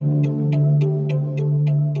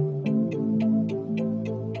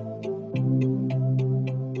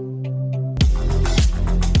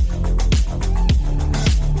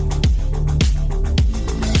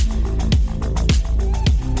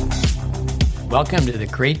Welcome to the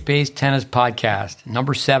GreatBase Tennis Podcast,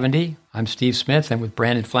 number 70. I'm Steve Smith. I'm with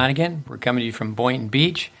Brandon Flanagan. We're coming to you from Boynton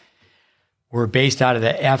Beach. We're based out of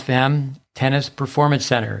the FM Tennis Performance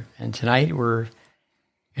Center. And tonight we're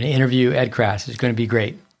going to interview Ed Krass. It's going to be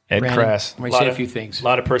great. Ed Krass. I'm going to say a few things. A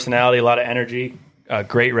lot of personality, a lot of energy,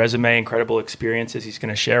 great resume, incredible experiences he's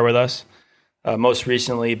going to share with us. Most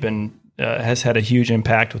recently has had a huge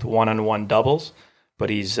impact with one-on-one doubles. But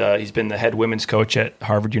he's been the head women's coach at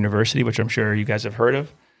Harvard University, which I'm sure you guys have heard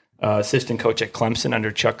of. Assistant coach at Clemson under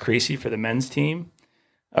Chuck Creasy for the men's team.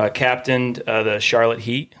 Captained the Charlotte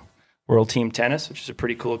Heat World Team Tennis, which is a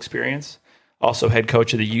pretty cool experience. Also head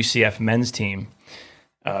coach of the UCF men's team.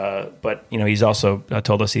 But he's also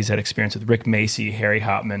told us he's had experience with Rick Macy, Harry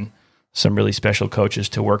Hopman, some really special coaches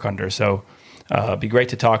to work under. So it'd be great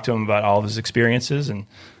to talk to him about all of his experiences. And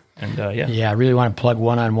yeah, I really want to plug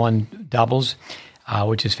one-on-one doubles.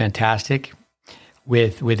 Which is fantastic.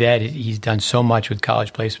 With Ed, he's done so much with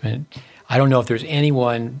college placement. I don't know if there's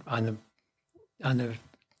anyone on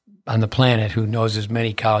the planet who knows as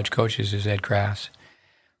many college coaches as Ed Krass.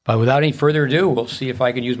 But without any further ado, we'll see if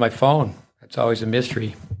I can use my phone. That's always a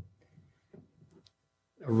mystery,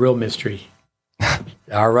 a real mystery.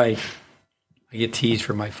 All right, I get teased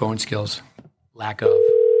for my phone skills, lack of.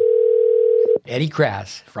 Eddie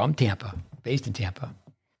Krass from Tampa, based in Tampa.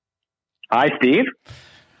 Hi, Steve.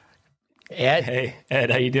 Ed. Hey,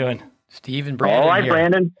 Ed, how you doing? Steve and Brandon. All right, here.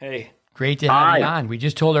 Brandon. Hey. Great to have you on. We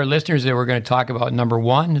just told our listeners that we're going to talk about number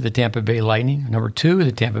 1, the Tampa Bay Lightning, number 2,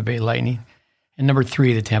 the Tampa Bay Lightning, and number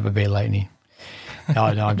 3, the Tampa Bay Lightning. No,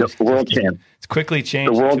 I'm just the world champ. It's quickly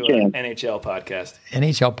changed to an NHL podcast.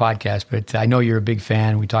 NHL podcast, but I know you're a big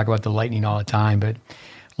fan. We talk about the Lightning all the time, but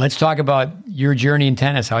let's talk about your journey in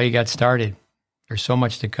tennis, how you got started. There's so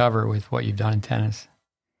much to cover with what you've done in tennis.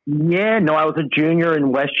 Yeah, no, I was a junior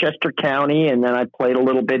in Westchester County, and then I played a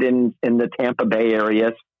little bit in the Tampa Bay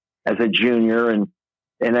area as a junior, and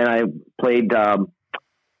then I played, I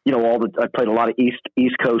played a lot of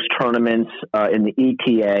East Coast tournaments in the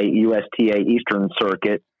USTA Eastern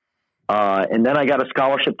Circuit, and then I got a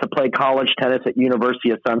scholarship to play college tennis at University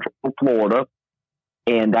of Central Florida,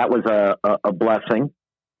 and that was a blessing.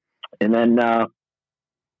 And then, I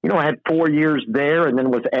had 4 years there, and then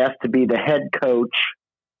was asked to be the head coach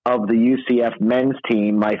of the UCF men's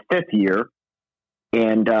team my 5th year.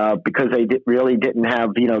 And because they really didn't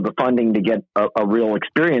have, the funding to get a real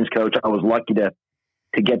experienced coach, I was lucky to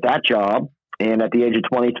get that job. And at the age of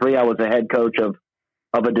 23, I was a head coach of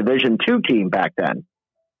a Division II team back then.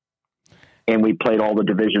 And we played all the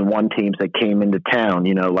Division I teams that came into town,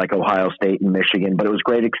 like Ohio State and Michigan. But it was a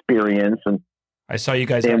great experience. And I saw you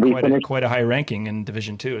guys had quite a high ranking in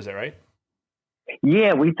Division II. Is that right?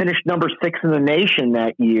 Yeah, we finished number 6 in the nation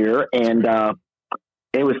that year, and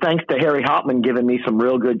it was thanks to Harry Hopman giving me some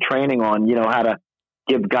real good training on, how to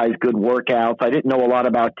give guys good workouts. I didn't know a lot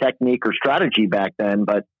about technique or strategy back then,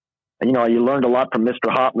 but, you learned a lot from Mr.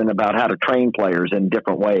 Hopman about how to train players in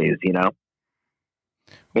different ways,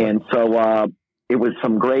 And so it was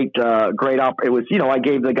some it was, I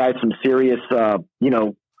gave the guys some serious,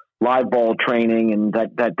 live ball training and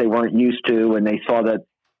that they weren't used to, and they saw that,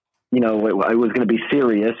 it was going to be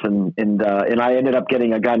serious, and I ended up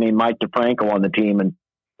getting a guy named Mike DeFranco on the team, and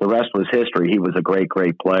the rest was history. He was a great,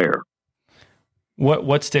 great player.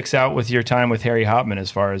 What sticks out with your time with Harry Hopman as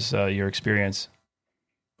far as your experience?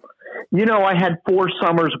 I had 4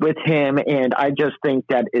 summers with him, and I just think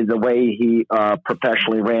that is the way he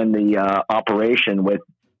professionally ran the operation with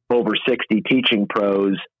over 60 teaching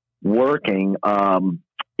pros working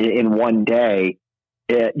in one day.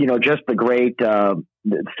 Just the great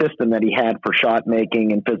system that he had for shot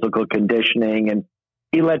making and physical conditioning, and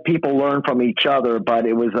he let people learn from each other. But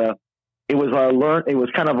it was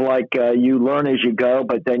kind of like you learn as you go,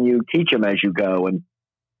 but then you teach them as you go.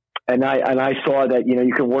 And I saw that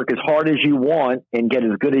you can work as hard as you want and get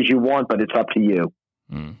as good as you want, but it's up to you.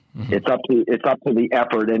 Mm-hmm. It's up to the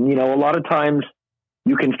effort. And a lot of times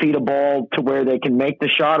you can feed a ball to where they can make the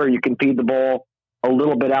shot, or you can feed the ball a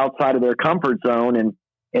little bit outside of their comfort zone, and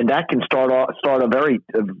that can start a very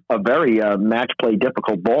match play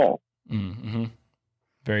difficult ball. Mm-hmm.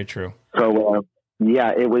 Very true. So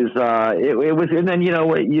it was, and then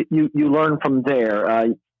you learn from there.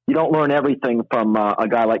 You don't learn everything from a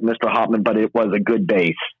guy like Mr. Hopman, but it was a good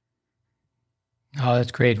base. Oh,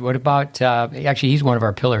 that's great. What about actually? He's one of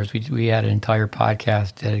our pillars. We had an entire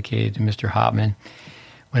podcast dedicated to Mr. Hopman.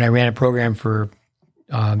 When I ran a program for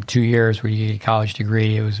 2 years where you get a college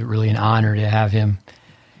degree, it was really an honor to have him,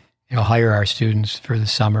 hire our students for the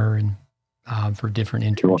summer and for different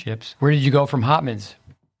internships. Sure. Where did you go from Hopman's?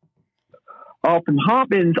 From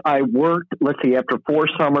Hopkins, I worked, after 4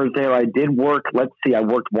 summers there, I did work, I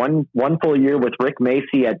worked one full year with Rick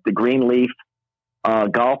Macy at the Greenleaf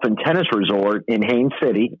Golf and Tennis Resort in Haines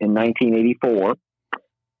City in 1984.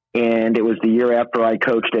 And it was the year after I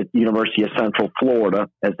coached at University of Central Florida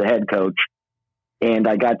as the head coach. And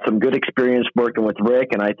I got some good experience working with Rick,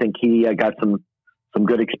 and I think he got some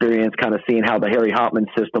good experience kind of seeing how the Harry Hopman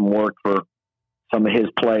system worked for some of his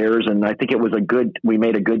players. And I think we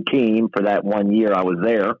made a good team for that 1 year I was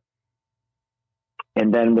there.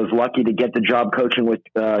 And then was lucky to get the job coaching with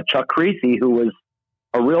Chuck Creasy, who was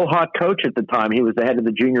a real hot coach at the time. He was the head of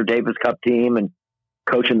the Junior Davis Cup team and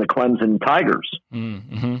coaching the Clemson Tigers.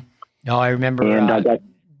 Mm-hmm. No, I remember. I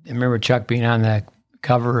remember Chuck being on the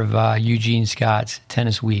cover of Eugene Scott's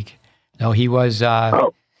Tennis Week. No, he was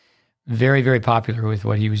very, very popular with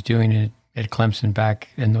what he was doing at Clemson back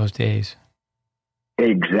in those days.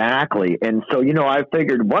 Exactly. And so, I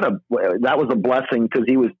figured that was a blessing, because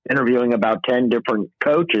he was interviewing about 10 different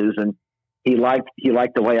coaches, and he liked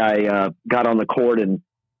the way I got on the court, and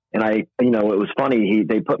I, it was funny.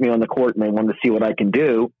 They put me on the court and they wanted to see what I can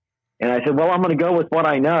do. And I said, well, I'm going to go with what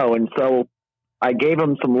I know. And so I gave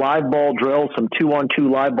them some live ball drills, some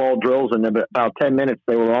 2-on-2 live ball drills. And in about 10 minutes,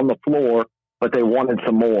 they were on the floor, but they wanted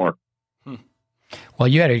some more. Well,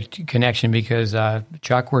 you had a connection because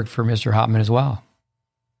Chuck worked for Mr. Hopman as well.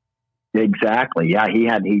 Exactly. Yeah,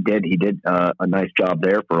 he did a nice job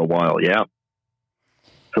there for a while. Yeah.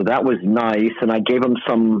 So that was nice. And I gave him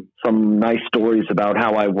some nice stories about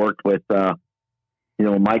how I worked with,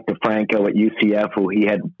 Mike DeFranco at UCF,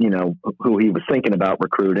 who he was thinking about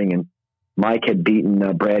recruiting. And Mike had beaten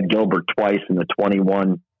Brad Gilbert twice in the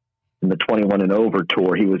 21 and over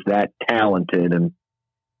tour. He was that talented, and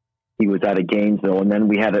he was out of Gainesville. And then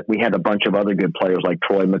we had a bunch of other good players like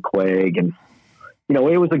Troy McQuaig, and it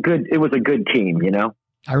was a good team.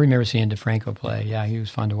 I remember seeing DeFranco play. Yeah, he was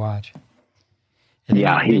fun to watch. And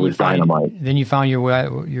he was dynamite. Then you found your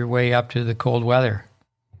way up to the cold weather,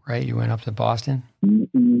 right? You went up to Boston.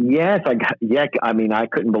 Yes, I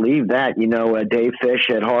couldn't believe that. Dave Fish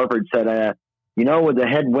at Harvard said, the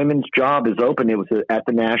head women's job is open. It was at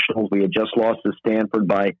the Nationals. We had just lost to Stanford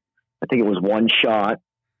by, I think it was 1 shot,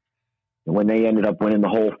 when they ended up winning the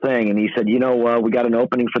whole thing. And he said, we got an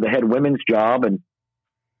opening for the head women's job, and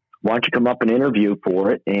why don't you come up and interview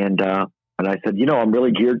for it? And I said, I'm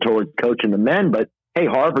really geared towards coaching the men, but hey,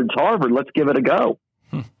 Harvard's Harvard. Let's give it a go.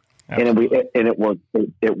 And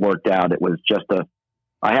it worked out. It was just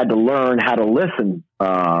I had to learn how to listen.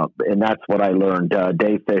 And that's what I learned.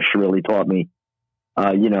 Dave Fish really taught me,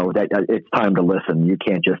 that it's time to listen. You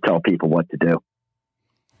can't just tell people what to do.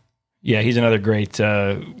 Yeah, he's another great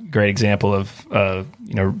example of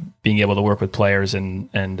being able to work with players and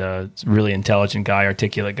really intelligent guy,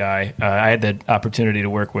 articulate guy. I had the opportunity to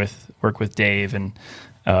work with Dave, and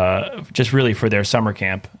just really for their summer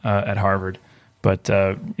camp at Harvard, but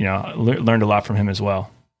learned a lot from him as well.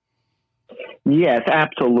 Yes,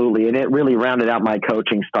 absolutely, and it really rounded out my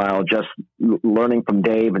coaching style. Just learning from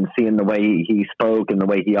Dave and seeing the way he spoke and the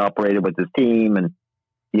way he operated with his team, and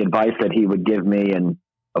the advice that he would give me. And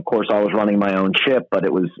of course, I was running my own ship, but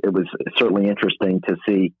it was certainly interesting to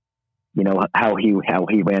see, how he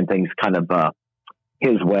ran things kind of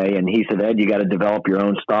his way. And he said, Ed, you got to develop your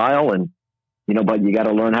own style, and but you got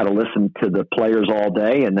to learn how to listen to the players all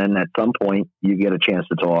day, and then at some point you get a chance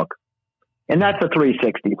to talk. And that's a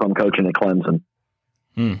 360 from coaching at Clemson.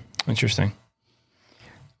 Interesting.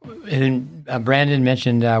 And Brandon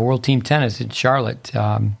mentioned World Team Tennis in Charlotte.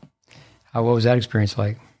 What was that experience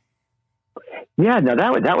like? Yeah, no,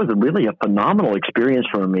 that was really a phenomenal experience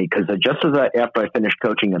for me, because just after I finished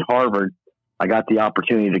coaching at Harvard, I got the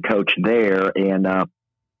opportunity to coach there, and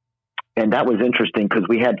that was interesting because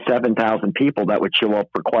we had 7,000 people that would show up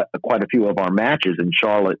for quite a few of our matches in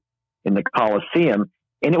Charlotte in the Coliseum,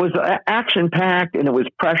 and it was action packed and it was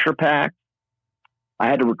pressure packed. I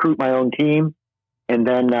had to recruit my own team, and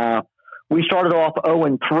then we started off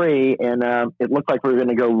 0-3, and it looked like we were going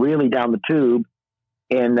to go really down the tube.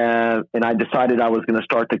 And I decided I was going to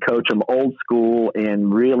start to coach them old school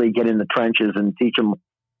and really get in the trenches and teach them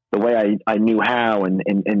the way I knew how. And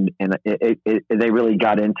they really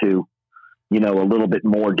got into, a little bit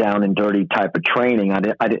more down and dirty type of training.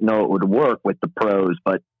 I didn't know it would work with the pros,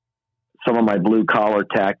 but some of my blue collar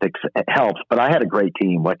tactics helps. But I had a great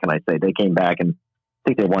team. What can I say? They came back, and I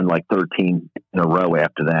think they won like 13 in a row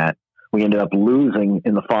after that. We ended up losing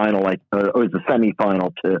in the final, it was the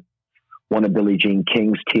semifinal to one of Billie Jean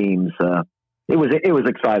King's teams. It was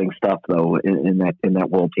exciting stuff though in that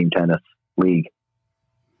World Team Tennis League.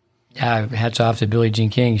 Yeah, hats off to Billie Jean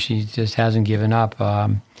King. She just hasn't given up,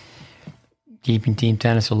 keeping team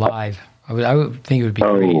tennis alive. would think it would be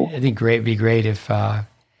great. I think it'd be great if,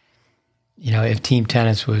 if team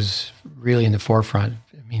tennis was really in the forefront.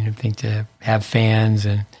 I mean, I think to have fans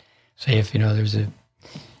and say if, there's if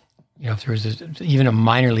there was even a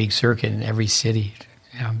minor league circuit in every city.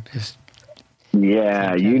 That's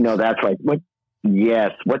right. What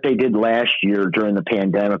they did last year during the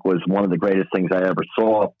pandemic was one of the greatest things I ever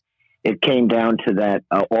saw. It came down to that,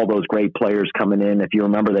 all those great players coming in. If you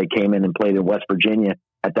remember, they came in and played in West Virginia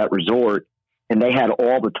at that resort, and they had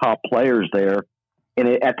all the top players there. And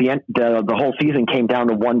at the end, the whole season came down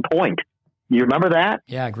to 1 point. You remember that?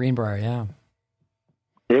 Yeah, Greenbrier, yeah.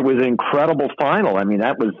 It was an incredible final. I mean,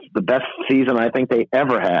 that was the best season I think they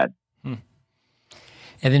ever had.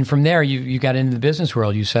 And then from there, you got into the business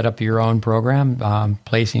world. You set up your own program,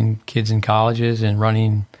 placing kids in colleges and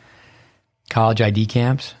running college ID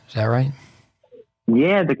camps. Is that right?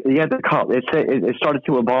 Yeah, it started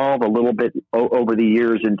to evolve a little bit over the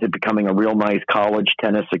years into becoming a real nice college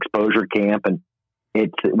tennis exposure camp, and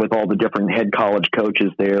it's with all the different head college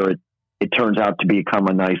coaches there. It turns out to become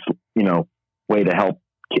a nice, way to help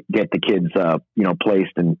get the kids,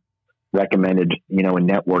 placed and recommended, and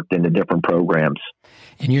networked into different programs.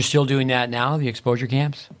 And you're still doing that now, the exposure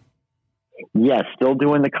camps? Yes, still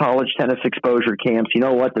doing the college tennis exposure camps. You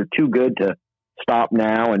know what? They're too good to stop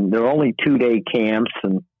now, and they're only 2-day camps,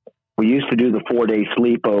 and we used to do the 4-day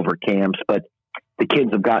sleepover camps, but the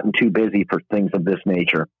kids have gotten too busy for things of this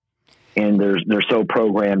nature, and they're so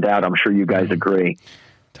programmed out. I'm sure you guys agree.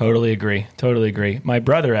 Totally agree. My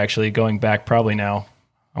brother, actually, going back probably now,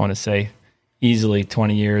 I want to say easily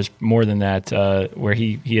 20 years, more than that, where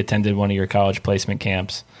he attended one of your college placement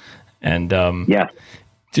camps. And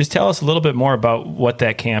just tell us a little bit more about what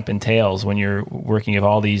that camp entails when you're working with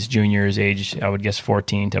all these juniors, age, I would guess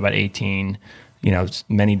 14 to about 18,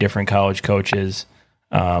 many different college coaches.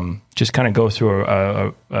 Just kind of go through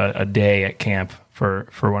a day at camp for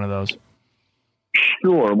one of those.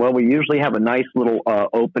 Sure. Well, we usually have a nice little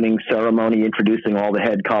opening ceremony introducing all the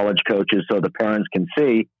head college coaches so the parents can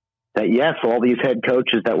see that, yes, all these head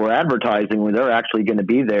coaches that we're advertising, they're actually going to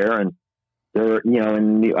be there, and they're,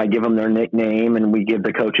 and I give them their nickname and we give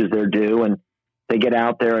the coaches their due, and they get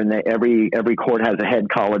out there, and every court has a head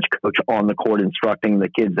college coach on the court instructing the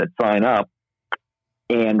kids that sign up.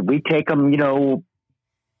 And we take them,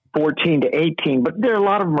 14 to 18, but a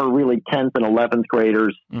lot of them are really 10th and 11th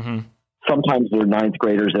graders. Mm-hmm. Sometimes they're 9th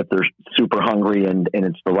graders if they're super hungry and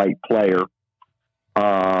it's the right player.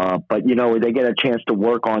 But, they get a chance to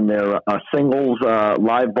work on their singles,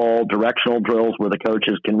 live ball, directional drills where the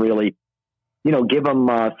coaches can really, give them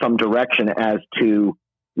some direction as to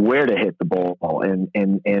where to hit the ball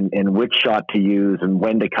and which shot to use and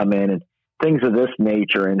when to come in and things of this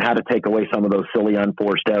nature, and how to take away some of those silly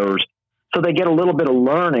unforced errors. So they get a little bit of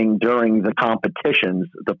learning during the competitions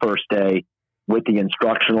the first day with the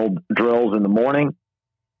instructional drills in the morning.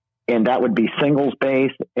 And that would be singles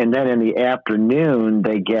based. And then in the afternoon,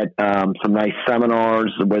 they get some nice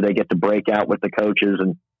seminars where they get to break out with the coaches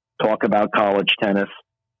and talk about college tennis.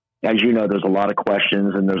 As you know, there's a lot of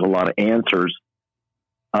questions and there's a lot of answers.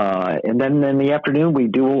 And then in the afternoon, we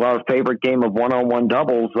do our favorite game of one-on-one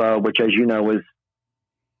doubles, which, as you know, is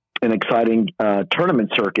an exciting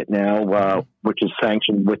tournament circuit now, which is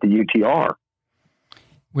sanctioned with the UTR.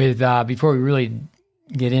 With before we really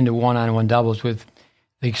get into one-on-one doubles, with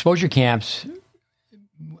the exposure camps,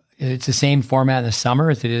 it's the same format in the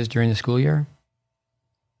summer as it is during the school year?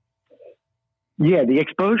 Yeah, the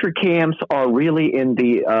exposure camps are really in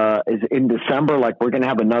December. Like we'll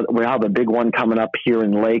have a big one coming up here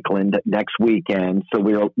in Lakeland next weekend. So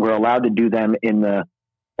we're allowed to do them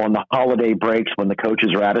on the holiday breaks when the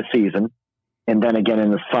coaches are out of season. And then again in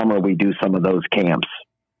the summer, we do some of those camps.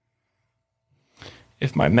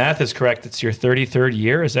 If my math is correct, it's your 33rd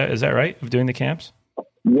year. Is that right, of doing the camps?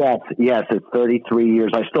 Yes, it's 33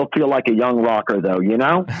 years. I still feel like a young rocker, though,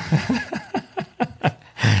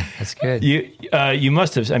 That's good. You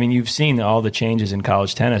must have, you've seen all the changes in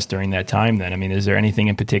college tennis during that time then. Is there anything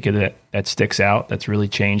in particular that sticks out that's really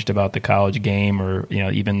changed about the college game, or,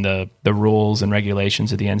 even the rules and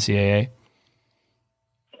regulations of the NCAA?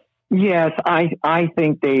 Yes, I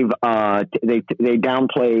think they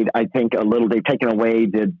downplayed. I think a little. They've taken away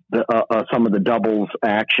some of the doubles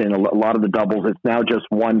action. A lot of the doubles. It's now just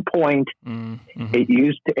 1 point. Mm-hmm. It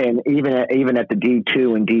used to, and even at the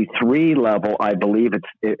D2 and D3 level, I believe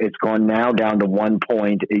it's gone now down to 1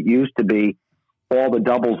 point. It used to be all the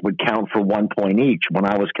doubles would count for 1 point each. When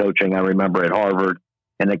I was coaching, I remember at Harvard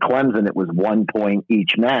and at Clemson, it was 1 point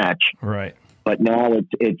each match. Right. But now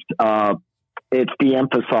it's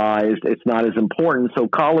de-emphasized. It's not as important. So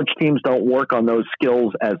college teams don't work on those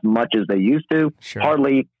skills as much as they used to. Sure.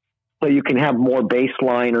 Hardly So you can have more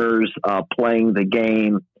baseliners playing the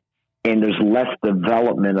game, and there's less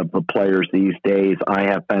development of the players these days, I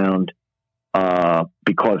have found,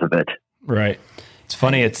 because of it. Right. It's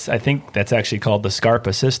funny. I think that's actually called the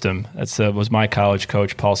Scarpa system. That's was my college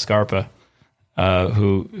coach, Paul Scarpa,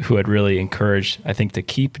 who had really encouraged, I think, to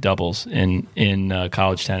keep doubles in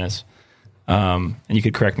college tennis. And you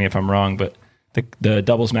could correct me if I'm wrong, but the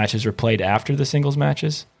doubles matches were played after the singles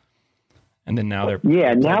matches, and then now they're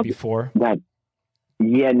played before. Now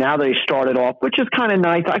they started off, which is kind of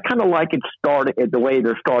nice. I kind of like it started the way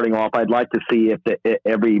they're starting off. I'd like to see if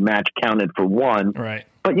every match counted for one. Right.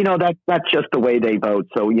 But that's just the way they vote.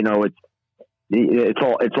 So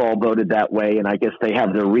it's all voted that way, and I guess they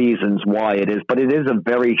have their reasons why it is. But it is a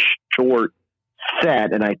very short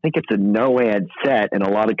set, and I think it's a no-ad set, and a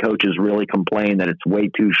lot of coaches really complain that it's way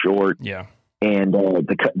too short. Yeah. And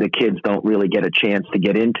the kids don't really get a chance to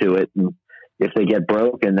get into it, and if they get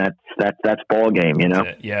broken, that's ball game,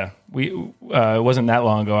 Yeah, it wasn't that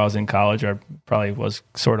long ago. I was in college, or probably was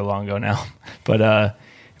sort of long ago now, but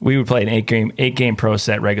we would play an eight game pro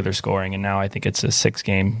set regular scoring, and now I think it's a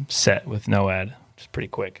 6-game set with no ad, which is pretty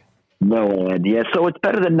quick. No ad, yeah. So it's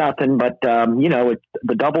better than nothing, but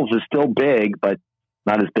the doubles is still big, but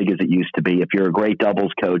not as big as it used to be. If you're a great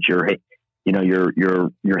doubles coach, you're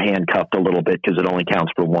handcuffed a little bit because it only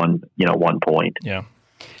counts for one point. Yeah.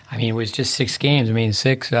 I mean, it was just 6 games. I mean,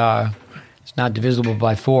 6, it's not divisible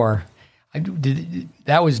by 4.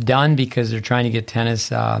 That was done because they're trying to get tennis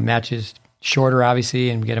matches shorter, obviously,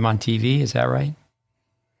 and get them on TV. Is that right?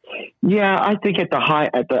 Yeah, I think at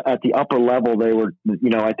the upper level, they were,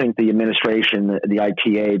 I think the administration, the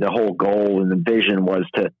ITA, the whole goal and the vision was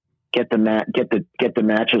to get the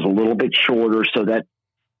matches a little bit shorter so that,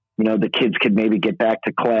 the kids could maybe get back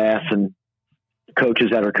to class, and coaches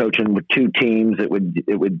that are coaching with 2 teams, it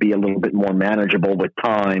would be a little bit more manageable with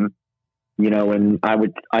time, and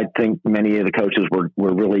I think many of the coaches were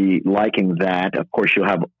really liking that. Of course, you'll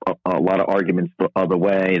have a lot of arguments the other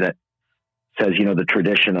way that says, the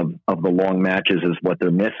tradition of the long matches is what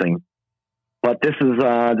they're missing. But this is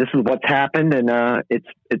what's happened, and it's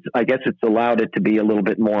I guess it's allowed it to be a little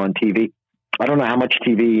bit more on TV. I don't know how much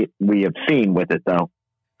TV we have seen with it, though.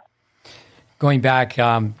 Going back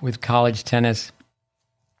with college tennis,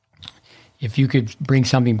 if you could bring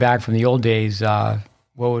something back from the old days, what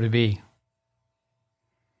would it be?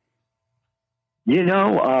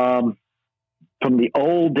 From the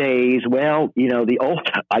old days,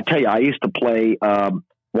 I tell you, I used to play,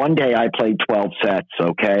 one day I played 12 sets.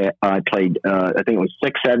 Okay. I played, I think it was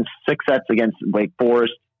 6 sets against Wake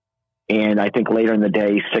Forest. And I think later in the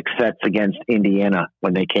day, 6 sets against Indiana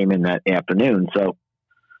when they came in that afternoon. So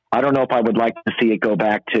I don't know if I would like to see it go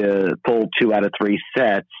back to full 2 out of 3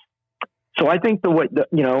 sets. So I think and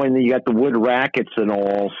then you got the wood rackets and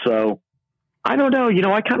all. So I don't know.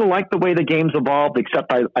 I kind of like the way the game's evolved,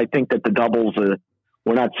 except I think that the doubles,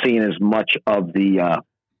 we're not seeing as much of the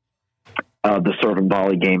serve and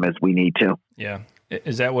volley game as we need to. Yeah.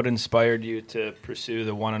 Is that what inspired you to pursue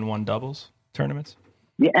the one-on-one doubles tournaments?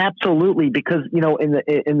 Yeah, absolutely. Because,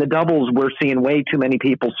 in the doubles, we're seeing way too many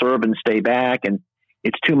people serve and stay back, and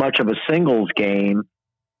it's too much of a singles game.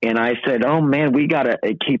 And I said, oh man, we got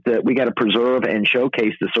to preserve and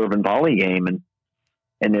showcase the serve and volley game.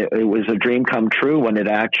 And it was a dream come true when it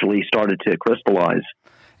actually started to crystallize.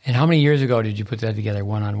 And how many years ago did you put that together,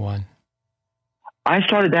 one-on-one? I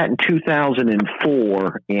started that in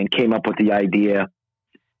 2004 and came up with the idea.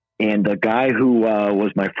 And the guy who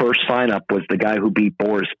was my first sign-up was the guy who beat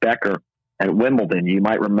Boris Becker at Wimbledon. You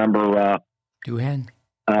might remember... Duhan?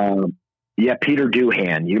 Yeah, Peter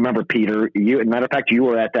Duhan. You remember Peter? As a matter of fact, you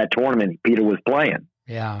were at that tournament. Peter was playing.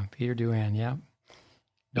 Yeah, Peter Duhan, yeah.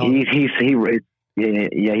 He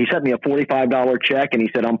sent me a $45 check, and he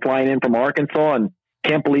said, I'm flying in from Arkansas and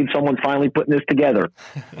can't believe someone's finally putting this together.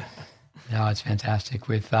 No, it's fantastic.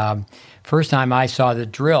 With first time I saw the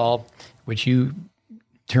drill, which you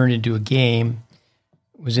turned into a game,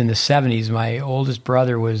 was in the 70s. My oldest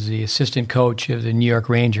brother was the assistant coach of the New York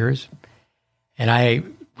Rangers, and I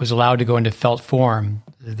was allowed to go into Felt Forum.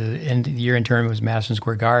 The year-end tournament was Madison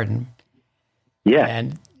Square Garden. Yeah.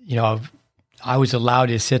 And, I was allowed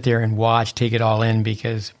to sit there and watch, take it all in,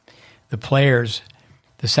 because the players,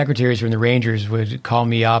 the secretaries from the Rangers would call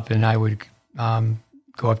me up, and I would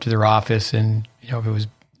go up to their office, and if it was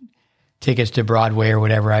tickets to Broadway or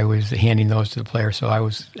whatever, I was handing those to the players. So I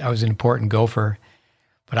was an important gopher.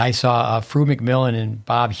 But I saw Fru McMillan and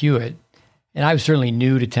Bob Hewitt, and I was certainly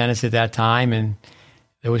new to tennis at that time, and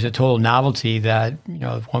there was a total novelty that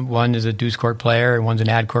one is a deuce court player and one's an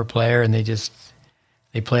ad court player, and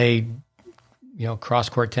they played cross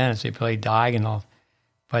court tennis. They played diagonal.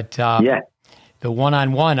 But the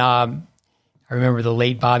one-on-one, I remember the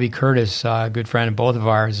late Bobby Curtis, a good friend of both of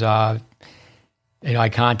ours. I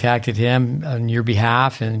contacted him on your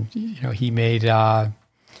behalf, and he made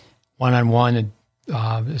one-on-one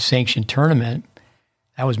a sanctioned tournament.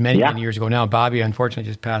 That was many years ago now. Bobby, unfortunately,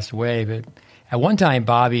 just passed away. But at one time,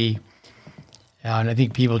 Bobby, and I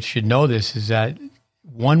think people should know this, is that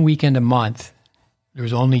one weekend a month, there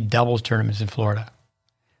was only doubles tournaments in Florida.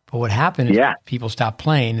 But what happened is people stopped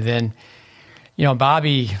playing. And then,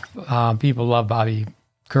 Bobby, people love Bobby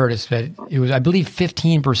Curtis, but it was, I believe,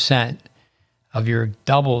 15% of your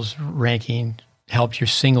doubles ranking helped your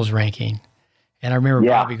singles ranking. And I remember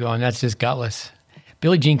Bobby going, that's just gutless.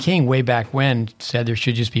 Billie Jean King, way back when, said there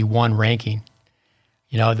should just be one ranking.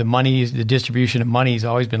 The distribution of money has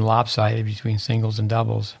always been lopsided between singles and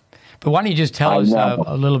doubles. But why don't you just tell us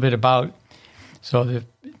a little bit about, so the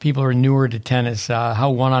people who are newer to tennis, how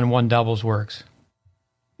one-on-one doubles works?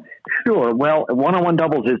 Sure. Well, one-on-one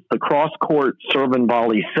doubles is the cross-court serve and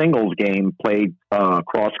volley singles game played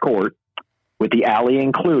cross-court with the alley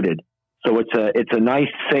included. So it's a nice,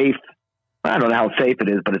 safe, I don't know how safe it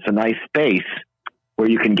is, but it's a nice space where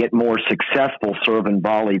you can get more successful serve and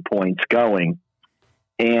volley points going.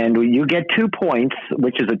 And you get 2 points,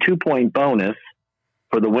 which is a 2-point bonus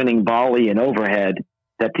for the winning volley and overhead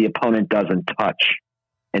that the opponent doesn't touch.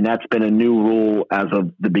 And that's been a new rule as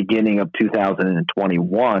of the beginning of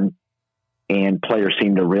 2021. And players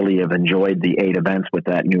seem to really have enjoyed the 8 events with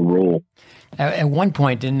that new rule. At one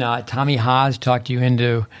point, didn't Tommy Haas talk you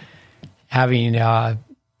into having the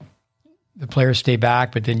players stay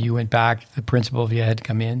back, but then you went back to the principle of you had to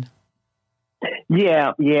come in?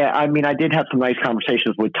 Yeah. I mean, I did have some nice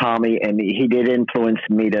conversations with Tommy, and he did influence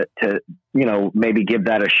me to maybe give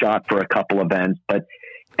that a shot for a couple events. But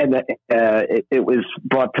it was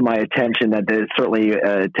brought to my attention that it certainly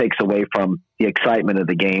takes away from the excitement of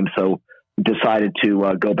the game. So decided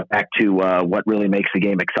to go back to what really makes the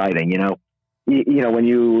game exciting. When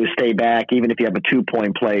you stay back, even if you have a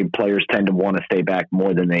 2-point play, players tend to want to stay back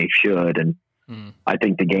more than they should. And I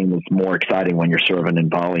think the game is more exciting when you're serving and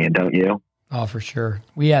volleying, don't you? Oh, for sure.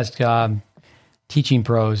 We asked teaching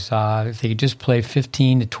pros if they could just play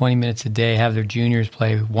 15 to 20 minutes a day, have their juniors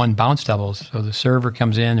play one bounce doubles. So the server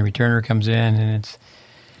comes in, the returner comes in, and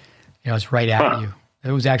it's right at you.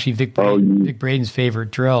 It was actually Vic Braden's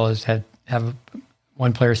favorite drill is have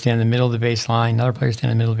one player stand in the middle of the baseline, another player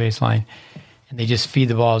stand in the middle of the baseline, and they just feed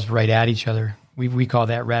the balls right at each other. We call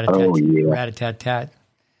that rat-a-tat-tat.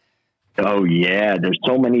 Oh yeah, there's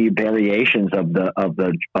so many variations of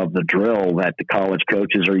the drill that the college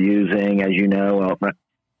coaches are using, as you know,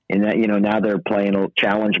 and that now they're playing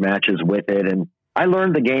challenge matches with it. And I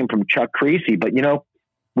learned the game from Chuck Creasy, but it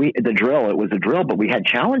was a drill, but we had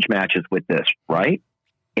challenge matches with this, right?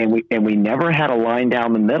 And we never had a line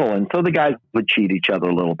down the middle, and so the guys would cheat each other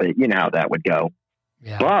a little bit. You know how that would go.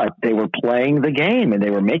 Yeah. But they were playing the game, and they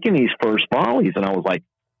were making these first volleys, and I was like,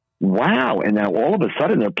 wow. And now all of a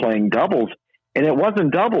sudden they're playing doubles, and it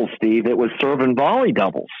wasn't doubles, Steve. It was serve and volley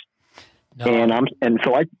doubles. No. And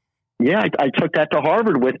so I took that to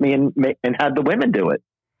Harvard with me and had the women do it.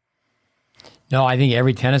 No, I think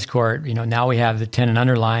every tennis court, now we have the 10 and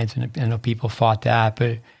under lines, and I know people fought that,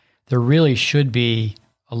 but there really should be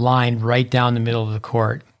a line right down the middle of the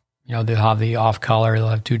court. They'll have the off color, they'll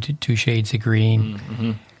have two shades of green.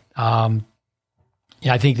 Mm-hmm.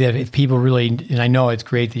 I think that if people really, and I know it's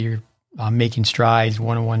great that you're making strides,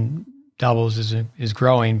 one-on-one doubles is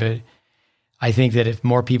growing, but I think that if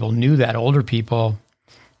more people knew that, older people,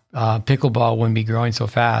 pickleball wouldn't be growing so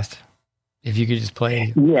fast. If you could just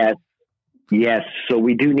play. Yes. So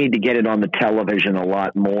we do need to get it on the television a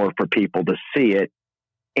lot more for people to see it.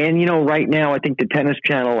 And, right now, I think the Tennis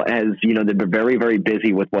Channel has, they've been very, very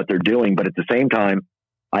busy with what they're doing. But at the same time,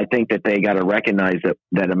 I think that they got to recognize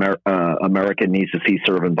that America needs to see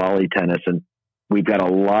serve and volley tennis. And we've got a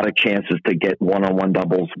lot of chances to get one-on-one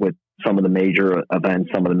doubles with some of the major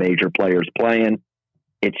events, some of the major players playing.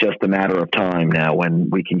 It's just a matter of time now when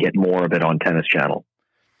we can get more of it on Tennis Channel.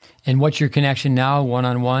 And what's your connection now,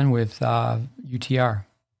 one-on-one with UTR?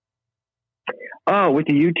 Oh, with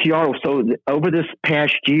the UTR. So over this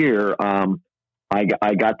past year,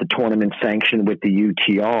 I got the tournament sanctioned with the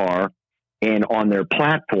UTR and on their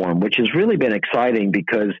platform, which has really been exciting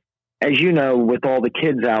because, as you know, with all the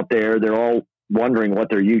kids out there, they're all wondering what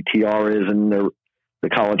their UTR is, and the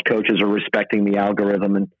college coaches are respecting the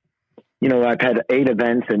algorithm. And, I've had 8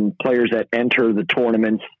 events, and players that enter the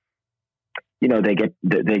tournaments, they get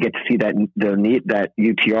to see that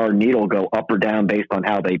UTR needle go up or down based on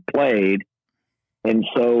how they played. And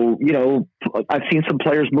so, I've seen some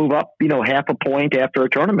players move up, half a point after a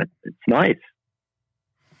tournament. It's nice.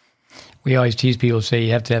 We always tease people, say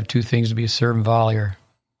you have to have two things to be a serve and volley, or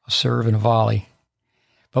a serve and a volley.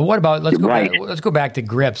 But what about, let's go back to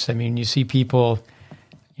grips. I mean, you see people,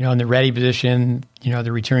 in the ready position,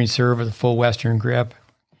 the returning serve or the full Western grip.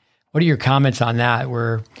 What are your comments on that,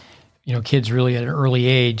 where, kids really at an early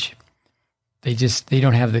age, they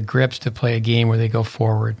don't have the grips to play a game where they go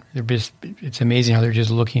forward. It's amazing how they're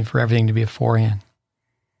just looking for everything to be a forehand.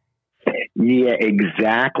 Yeah,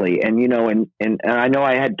 exactly. And, and I know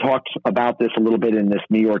I had talked about this a little bit in this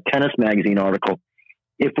New York Tennis Magazine article.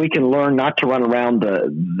 If we can learn not to run around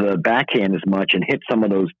the backhand as much and hit some of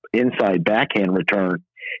those inside backhand return,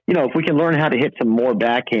 if we can learn how to hit some more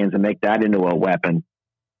backhands and make that into a weapon,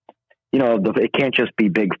 it can't just be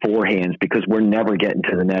big forehands, because we're never getting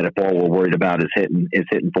to the net if all we're worried about is hitting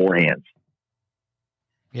forehands.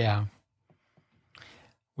 Yeah.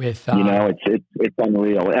 With it's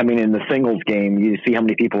unreal. I mean, in the singles game, you see how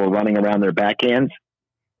many people are running around their backhands.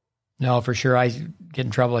 No, for sure. I get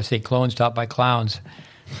in trouble. I say clones taught by clowns.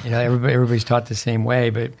 Everybody's taught the same way.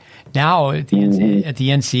 But now at the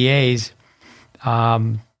NCAAs,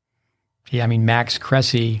 Max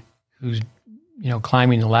Cressy, who's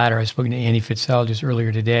climbing the ladder. I was speaking to Andy Fitzell just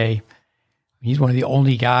earlier today. He's one of the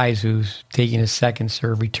only guys who's taking a second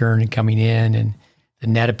serve return and coming in, and the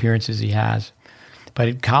net appearances he has. But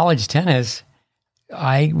in college tennis,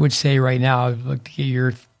 I would say right now, I'd like to get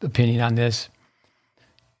your opinion on this.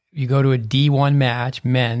 You go to a D1 match,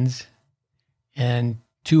 men's, and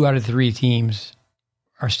 2 out of 3 teams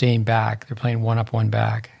are staying back. They're playing one up, one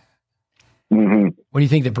back. Mm-hmm. What do you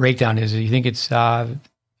think the breakdown is? Do you think it's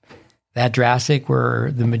that drastic,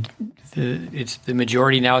 where it's the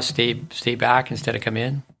majority now stay back instead of come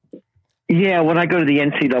in? Yeah, when I go to the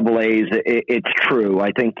NCAAs, it's true.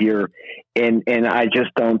 I think and I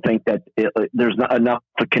just don't think that there's not enough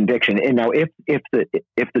of conviction. And now, if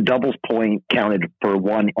the doubles point counted for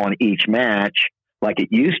one on each match like it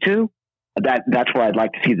used to, that's where I'd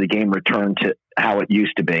like to see the game return to how it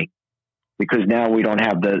used to be, because now you don't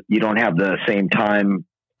have the same time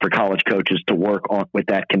for college coaches to work on with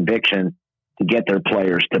that conviction to get their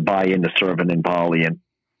players to buy into serving and volleying.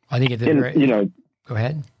 I think go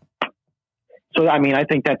ahead. So, I mean, I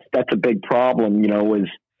think that's a big problem, is,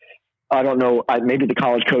 I don't know, maybe the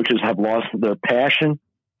college coaches have lost their passion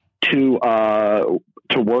to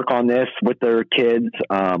work on this with their kids.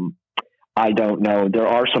 I don't know. There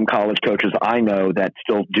are some college coaches I know that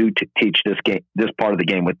still do teach this part of the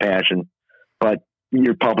game with passion, but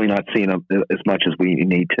you're probably not seeing them as much as we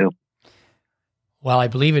need to. Well, I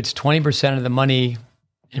believe it's 20% of the money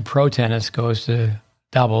in pro tennis goes to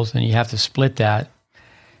doubles, and you have to split that.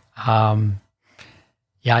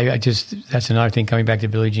 That's another thing, coming back to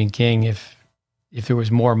Billie Jean King. If there was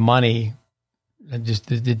more money, just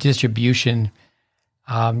the distribution,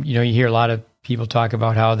 you hear a lot of people talk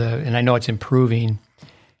about how and I know it's improving.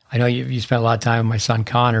 I know you spent a lot of time with my son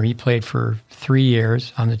Connor. He played for 3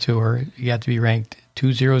 years on the tour. He got to be ranked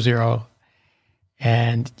 200,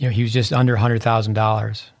 and he was just under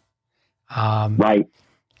 $100,000. Right.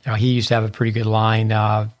 He used to have a pretty good line.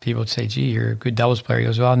 People would say, "Gee, you're a good doubles player." He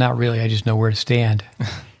goes, "Well, not really. I just know where to stand."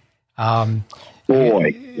 I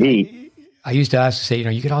used to also say,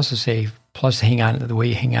 you could also say, plus hang on to the way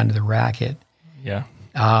you hang on to the racket. Yeah.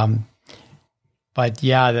 But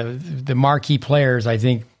yeah, the marquee players, I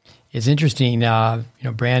think it's interesting.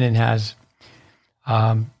 Brandon has,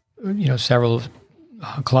 several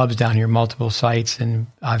clubs down here, multiple sites, and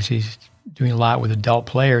obviously he's doing a lot with adult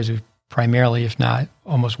players who primarily, if not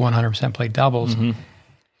almost 100%, play doubles. Mm-hmm.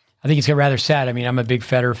 I think it's rather sad. I mean, I'm a big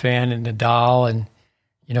Federer fan and Nadal, and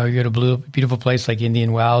you go to a beautiful place like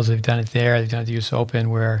Indian Wells. They've done it there. They've done it at the U.S. Open,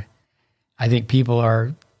 where I think people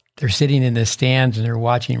they're sitting in the stands and they're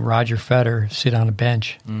watching Roger Federer sit on a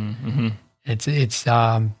bench. Mm-hmm. It's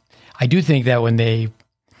I do think that when the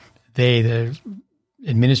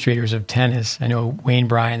administrators of tennis, I know Wayne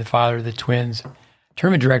Bryan, the father of the twins,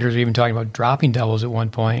 tournament directors were even talking about dropping doubles at one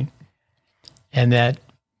point, and that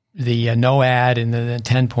the no ad and the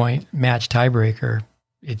 10-point match tiebreaker,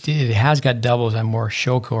 it has got doubles on more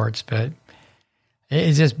show courts, but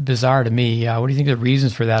it's just bizarre to me. What do you think the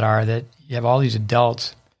reasons for that are? That you have all these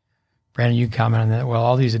adults. Brandon, you comment on that. Well,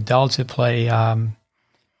 all these adults that play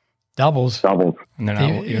doubles, and they're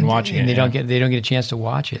not even watching it. They don't get a chance to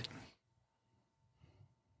watch it.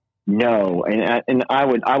 No, and I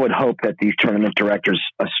would hope that these tournament directors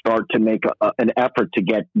start to make an effort to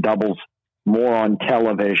get doubles more on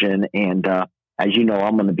television. And as you know,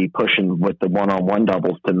 I'm going to be pushing with the one-on-one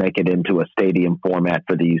doubles to make it into a stadium format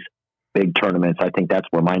for these big tournaments. I think that's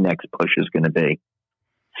where my next push is going to be.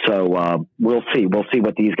 So we'll see. We'll see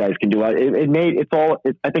what these guys can do. I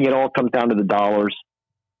think it all comes down to the dollars.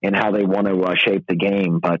 and how they want to shape the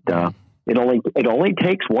game. But it only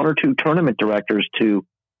takes one or two tournament directors to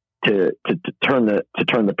turn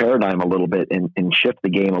the paradigm a little bit and shift the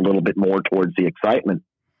game a little bit more towards the excitement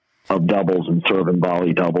of doubles and serve and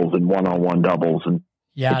volley doubles and one-on-one doubles. And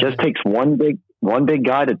it just takes one big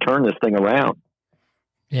guy to turn this thing around.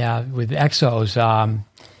 Yeah, with exos, I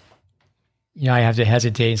have to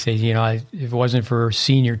hesitate and say, if it wasn't for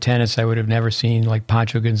senior tennis, I would have never seen like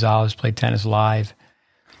Pancho Gonzalez play tennis live.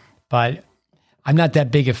 But I'm not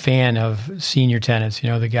that big a fan of senior tennis.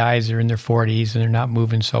 The guys are in their 40s and they're not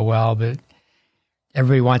moving so well, but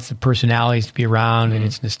everybody wants the personalities to be around, and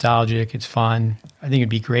it's nostalgic. It's fun. I think it'd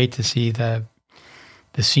be great to see the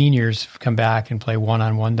seniors come back and play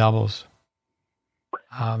one-on-one doubles.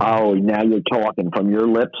 Now you're talking from your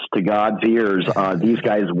lips to God's ears. These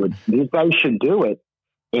guys should do it.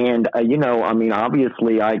 And,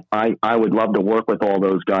 obviously I would love to work with all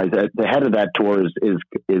those guys. The head of that tour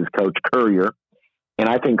is Coach Courier. And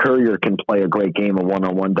I think Courier can play a great game of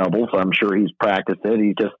one-on-one doubles. I'm sure he's practiced it.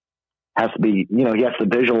 He just has to be, he has to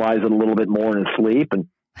visualize it a little bit more in his sleep. And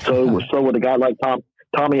so would a guy like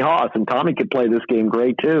Tommy Haas, and Tommy could play this game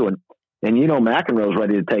great too. And McEnroe's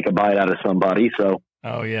ready to take a bite out of somebody. So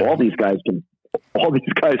all these guys are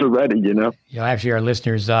ready, Actually, our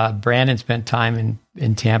listeners, Brandon spent time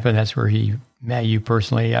in Tampa, and that's where he met you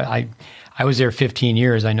personally. I was there 15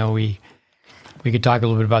 years. I know we could talk a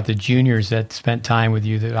little bit about the juniors that spent time with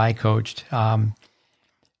you that I coached.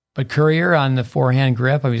 But Courier on the forehand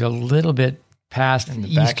grip, I was a little bit past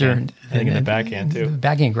Eastern. I think in the backhand too.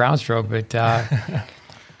 Backhand ground stroke, but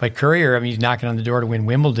Courier, he's knocking on the door to win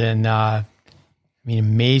Wimbledon.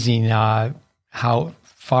 Amazing how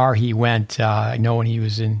far he went. I know when he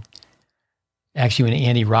was when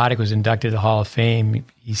Andy Roddick was inducted to the Hall of Fame,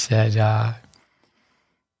 he said,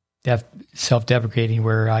 self-deprecating,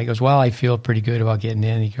 where he goes, well, I feel pretty good about getting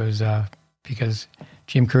in. He goes, because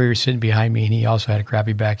Jim Courier's sitting behind me, and he also had a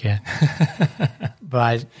crappy backhand.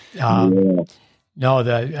 But no,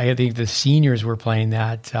 I think the seniors were playing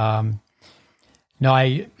that. I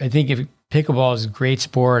think if pickleball is a great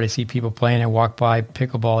sport. I see people playing. I walk by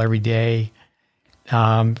pickleball every day.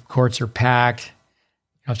 Courts are packed.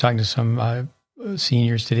 I was talking to some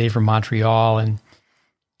seniors today from Montreal, and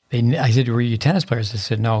I said, "Were you tennis players?" They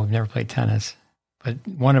said, "No, we've never played tennis." But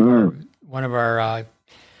one of our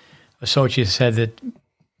associates said that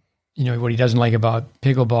what he doesn't like about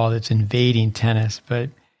pickleball, that's invading tennis. But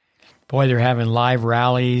boy, they're having live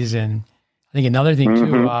rallies, and I think another thing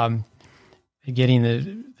too, getting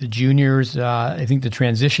the juniors. I think the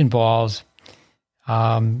transition balls.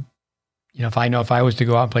 If I was to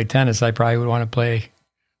go out and play tennis, I probably would want to play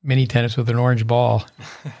mini tennis with an orange ball.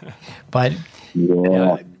 But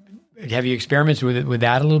have you experimented with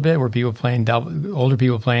that a little bit? Where people playing older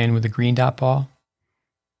people playing with the green dot ball?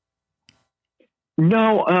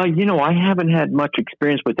 No, I haven't had much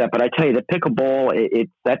experience with that. But I tell you, the pickleball,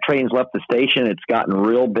 that train's left the station. It's gotten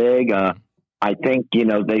real big. I think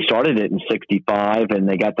they started it in '65, and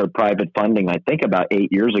they got their private funding, I think, about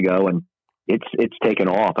 8 years ago, and it's taken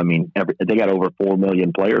off. I mean, they got over 4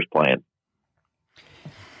 million players playing.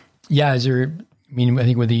 Yeah, I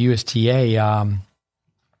think with the USTA,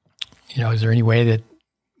 is there any way that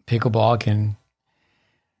pickleball can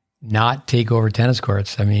not take over tennis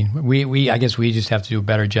courts? I mean, I guess we just have to do a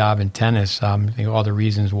better job in tennis. I think all the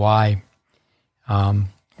reasons why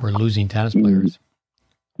we're losing tennis players.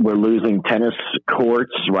 We're losing tennis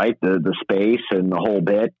courts, right? The space and the whole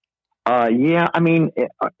bit. I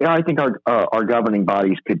think our governing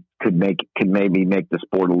bodies could maybe make the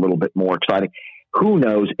sport a little bit more exciting. Who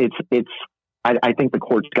knows? I think the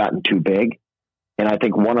court's gotten too big, and I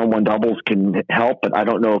think one-on-one doubles can help, but I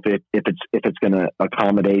don't know if it's going to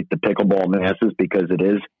accommodate the pickleball masses, because it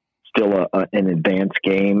is still an advanced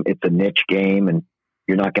game. It's a niche game, and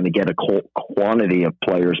you're not going to get a quantity of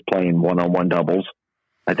players playing one-on-one doubles.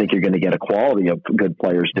 I think you're going to get a quality of good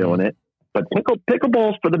players doing it. But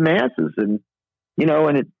pickleball's for the masses, and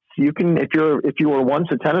if you were once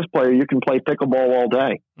a tennis player, you can play pickleball all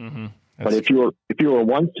day. Mm-hmm. But if you were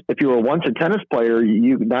once a tennis player,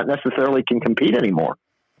 you not necessarily can compete anymore,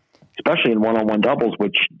 especially in one-on-one doubles,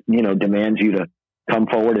 which demands you to come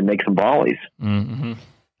forward and make some volleys. Mm-hmm.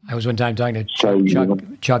 I was one time talking to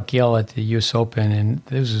Chuck Gill at the U.S. Open, and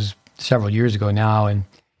this was several years ago now, and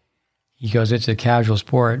he goes, "It's a casual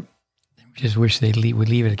sport. Just wish they would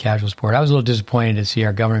leave it a casual sport." I was a little disappointed to see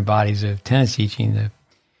our governing bodies of tennis teaching, the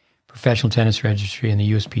Professional Tennis Registry and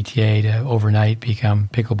the USPTA, to overnight become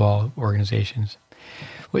pickleball organizations.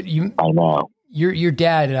 I know. Your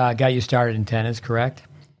dad got you started in tennis, correct?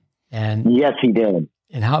 And yes, he did.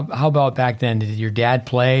 And how about back then? Did your dad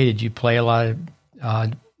play? Did you play a lot of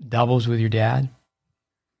doubles with your dad?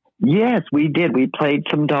 Yes, we did. We played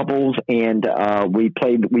some doubles, and we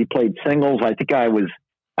played singles. I think I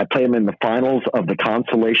played him in the finals of the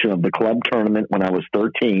consolation of the club tournament when I was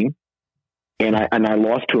 13, and I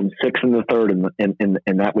lost to him 6 in the third, and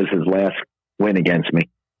that was his last win against me.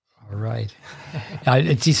 All right.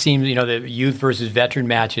 It just seems, the youth versus veteran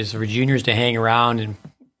matches for juniors to hang around and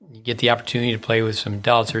you get the opportunity to play with some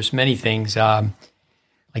adults. There's many things like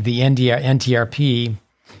the NTRP,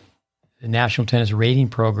 the National Tennis Rating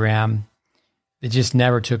Program, that just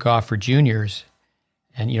never took off for juniors.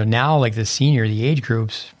 And, now like the age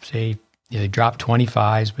groups, say, they drop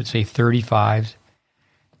 25s, but say 35s.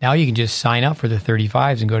 Now you can just sign up for the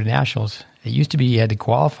 35s and go to nationals. It used to be you had to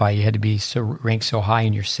qualify. You had to be ranked so high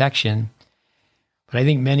in your section. But I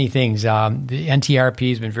think many things, the NTRP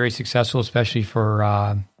has been very successful, especially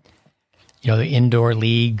for, the indoor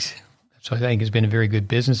leagues. So I think it's been a very good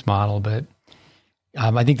business model. But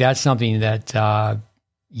I think that's something that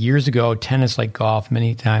years ago, tennis like golf,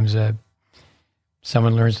 many times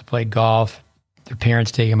someone learns to play golf, their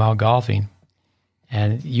parents take them out golfing.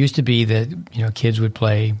 And it used to be that, kids would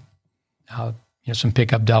play, some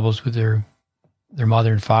pickup doubles with their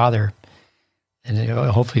mother and father. And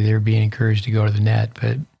hopefully they're being encouraged to go to the net.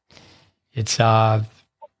 But it's,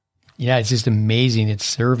 it's just amazing. It's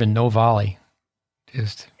serve and no volley.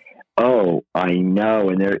 Oh, I know.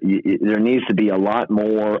 And there needs to be a lot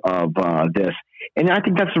more of this. And I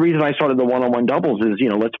think that's the reason I started the one-on-one doubles is,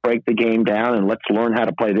 let's break the game down and let's learn how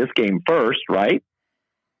to play this game first, right?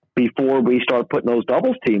 Before we start putting those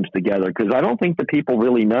doubles teams together. Because I don't think the people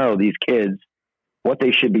really know, these kids, what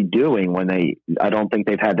they should be doing I don't think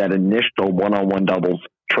they've had that initial one-on-one doubles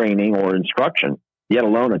training or instruction, yet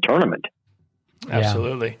alone a tournament.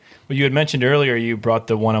 Absolutely. Well, you had mentioned earlier you brought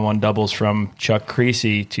the one-on-one doubles from Chuck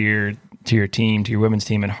Creasy to your team, to your women's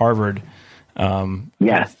team at Harvard.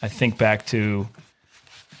 Yes. I think back to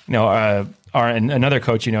another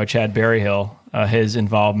coach, Chad Berryhill, his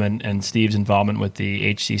involvement and Steve's involvement with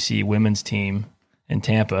the HCC women's team in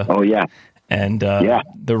Tampa. Oh yeah. And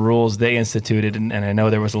the rules they instituted, and I know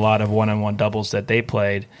there was a lot of one-on-one doubles that they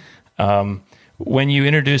played. When you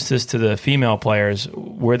introduced this to the female players,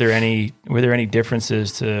 were there any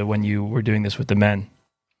differences to when you were doing this with the men?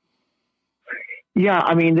 Yeah,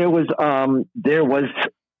 I mean there was some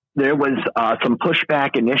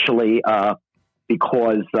pushback initially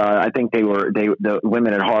because I think the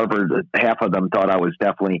women at Harvard, half of them thought I was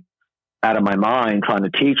definitely out of my mind trying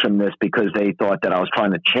to teach them this because they thought that I was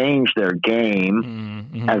trying to change their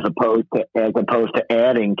game as opposed to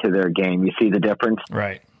adding to their game. You see the difference?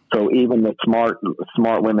 Right. So even the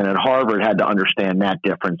smart women at Harvard had to understand that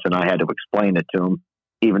difference, and I had to explain it to them.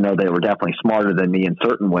 Even though they were definitely smarter than me in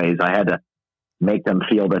certain ways, I had to make them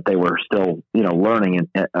feel that they were still, learning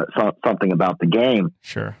something about the game.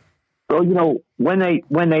 Sure. So, when they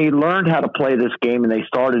learned how to play this game and they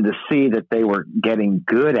started to see that they were getting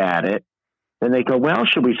good at it, then they go, well,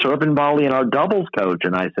 should we serve and volley in our doubles, coach?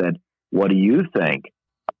 And I said, what do you think?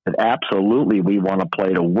 I said, absolutely, we want to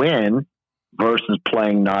play to win versus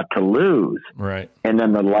playing not to lose. Right. And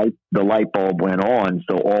then the light bulb went on.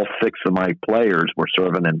 So all 6 of my players were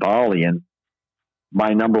serving and volleying. My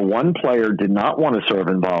number 1 player did not want to serve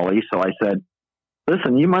and volley. So I said,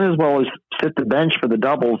 listen, you might as well sit the bench for the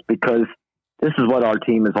doubles because this is what our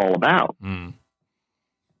team is all about.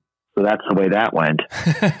 So that's the way that went.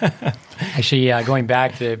 Actually, going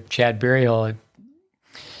back to Chad Berryhill, it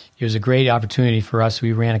was a great opportunity for us.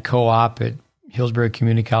 We ran a co-op at Hillsborough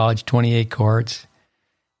Community College, 28 courts.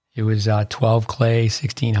 It was 12 clay,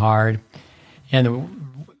 16 hard. And the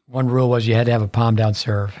one rule was you had to have a palm down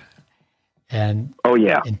serve. And oh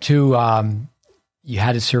yeah. And 2, you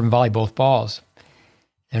had to serve and volley both balls.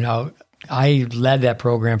 And I led that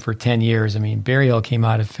program for 10 years. I mean, Berryhill came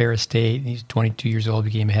out of Ferris State. He's 22 years old,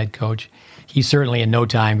 became a head coach. He's certainly in no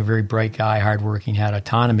time a very bright guy, hardworking, had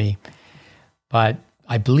autonomy. But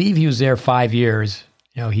I believe he was there 5 years.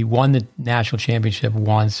 He won the national championship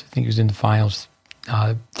once. I think he was in the finals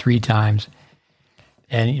 3 times.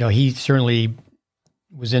 And, he certainly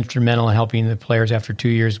was instrumental in helping the players after 2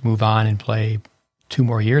 years move on and play 2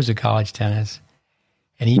 more years of college tennis.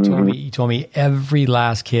 And he told me every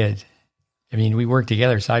last kid, I mean, we worked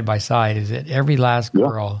together side by side, is that every last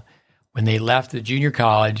girl, when they left the junior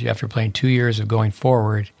college after playing 2 years of going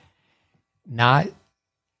forward, not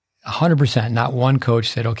 100%, not one coach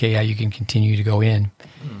said, okay, yeah, you can continue to go in.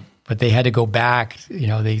 But they had to go back.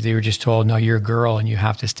 They were just told, no, you're a girl and you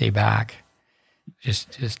have to stay back. This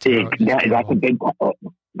is a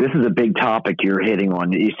big topic you're hitting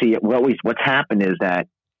on. You see, what's happened is that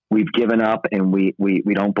we've given up and we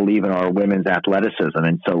don't believe in our women's athleticism.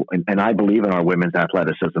 And I believe in our women's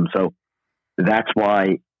athleticism. So that's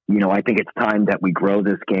why, I think it's time that we grow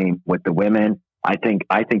this game with the women. I think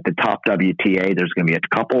the top WTA, there's going to be a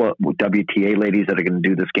couple of WTA ladies that are going to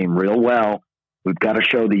do this game real well. We've got to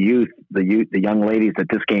show the young ladies that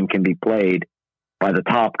this game can be played by the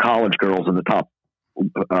top college girls and the top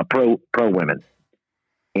pro women.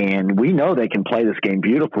 And we know they can play this game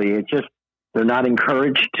beautifully. It's just, they're not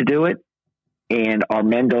encouraged to do it. And our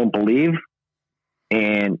men don't believe.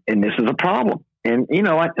 And this is a problem. And,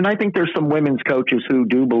 I think there's some women's coaches who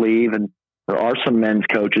do believe, and there are some men's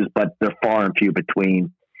coaches, but they're far and few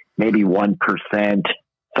between, maybe 1%.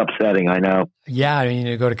 It's upsetting, I know. Yeah, I mean,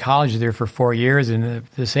 you go to college there for 4 years, and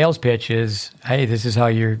the sales pitch is, hey, this is how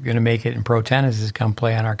you're going to make it in pro tennis, is come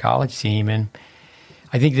play on our college team. And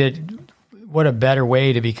I think that what a better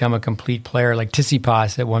way to become a complete player. Like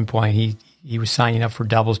Tsitsipas at one point, he was signing up for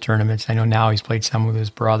doubles tournaments. I know now he's played some with his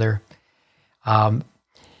brother.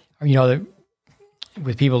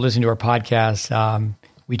 With people listening to our podcast,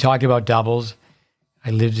 we talked about doubles.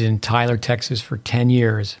 I lived in Tyler, Texas for 10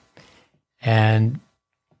 years. And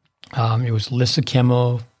it was Lissa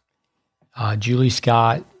Kimmel, Julie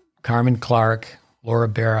Scott, Carmen Clark, Laura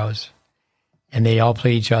Barrows. And they all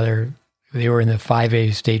played each other. They were in the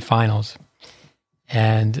 5A state finals.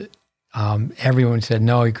 And everyone said,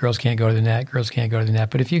 no, girls can't go to the net. Girls can't go to the net.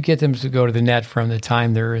 But if you get them to go to the net from the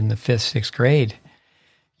time they're in the 5th, 6th grade,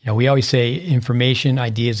 we always say information,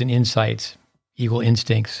 ideas, and insights equal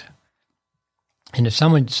instincts. And if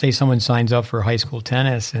someone signs up for high school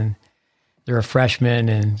tennis and they're a freshman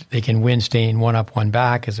and they can win staying one up, one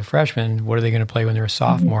back as a freshman, what are they going to play when they're a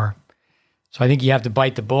sophomore? Mm-hmm. So I think you have to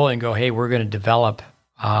bite the bullet and go, hey, we're going to develop.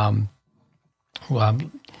 Last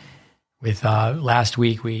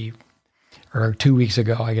week, 2 weeks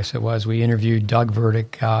ago, I guess it was, we interviewed Doug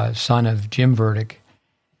Verdick, son of Jim Verdick.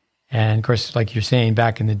 And of course, like you're saying,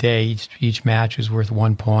 back in the day, each match was worth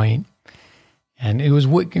 1 point. And it was,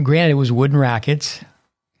 granted, it was wooden rackets.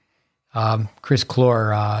 Chris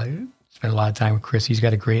Clore, spent a lot of time with Chris. He's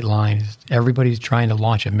got a great line. Everybody's trying to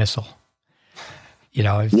launch a missile.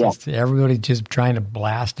 Just everybody just trying to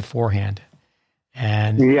blast the forehand.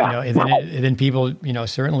 And, and then people,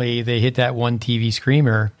 certainly they hit that one TV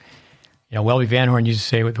screamer. Welby Van Horn used to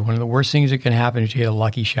say one of the worst things that can happen is you hit a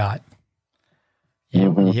lucky shot.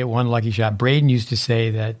 You hit one lucky shot. Braden used to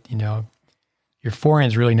say that, your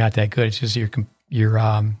forehand's really not that good. It's just you're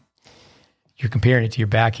comparing it to your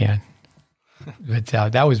backhand. But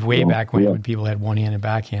that was way back when people had one-handed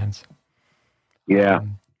backhands. Yeah.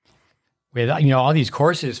 With all these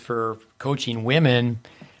courses for coaching women,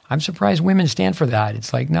 I'm surprised women stand for that.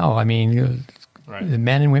 It's like, no, I mean, the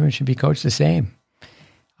men and women should be coached the same.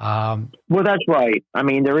 Well, that's right. I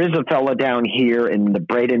mean, there is a fella down here in the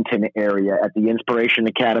Bradenton area at the Inspiration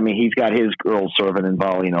Academy. He's got his girls serving and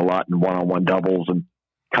volleying a lot in one-on-one doubles and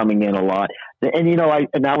coming in a lot. And,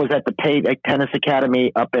 I was at the Paid Tennis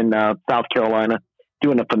Academy up in South Carolina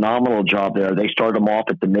doing a phenomenal job there. They started him off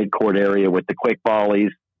at the midcourt area with the quick volleys,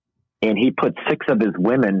 and he put 6 of his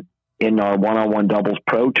women in our one-on-one doubles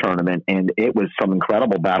pro tournament, and it was some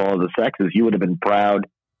incredible battle of the sexes. You would have been proud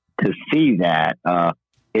to see that.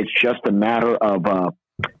 It's just a matter of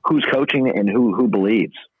who's coaching and who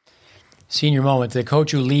believes. Senior moment. The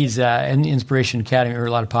coach who leads in the Inspiration Academy heard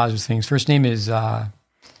a lot of positive things. First name is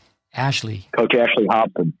Ashley. Coach Ashley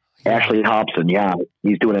Hopson. Yeah. Ashley Hopson, yeah.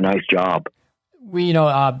 He's doing a nice job.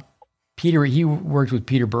 Peter, he worked with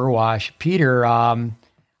Peter Burwash. Peter,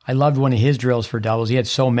 I loved one of his drills for doubles. He had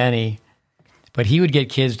so many, but he would get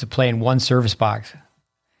kids to play in one service box.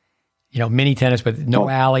 Mini tennis, but no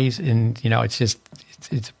alleys. And, it's just,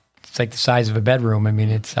 it's like the size of a bedroom. I mean,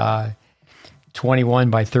 it's 21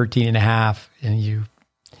 by 13 and a half, and you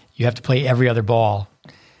have to play every other ball.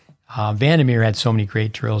 Vandermeer had so many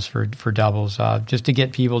great drills for doubles, just to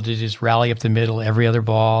get people to just rally up the middle, every other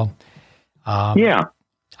ball. I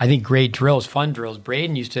think great drills, fun drills.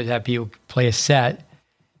 Braden used to have people play a set,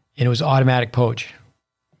 and it was automatic poach.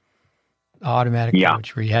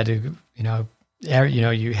 Poach, where you had to,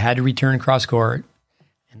 you had to return cross court,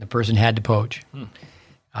 and the person had to poach.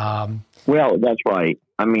 Well, that's right.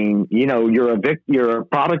 I mean, you're a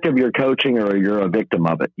product of your coaching, or you're a victim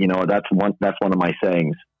of it. That's one of my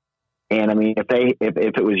sayings. And I mean,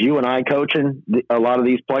 if it was you and I coaching a lot of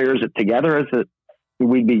these players together,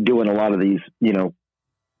 we'd be doing a lot of these,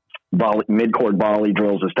 mid-court volley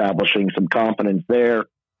drills, establishing some confidence there,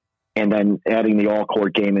 and then adding the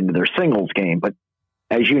all-court game into their singles game. But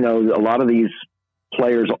as you know, a lot of these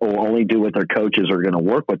players will only do what their coaches are going to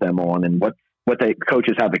work with them on, and what the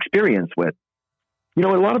coaches have experience with. A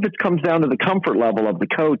lot of it comes down to the comfort level of the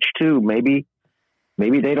coach too. Maybe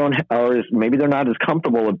they don't, or maybe they're not as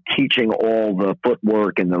comfortable of teaching all the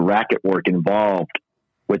footwork and the racket work involved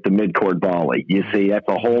with the midcourt volley. You see, that's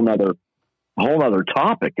a whole nother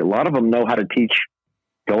topic. A lot of them know how to teach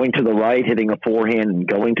going to the right, hitting a forehand, and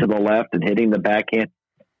going to the left and hitting the backhand.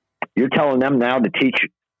 You're telling them now to teach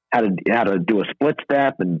how to do a split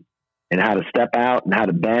step and how to step out and how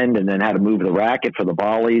to bend and then how to move the racket for the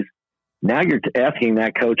volleys. Now you're asking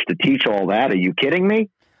that coach to teach all that. Are you kidding me?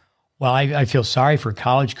 Well, I feel sorry for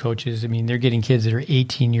college coaches. I mean, they're getting kids that are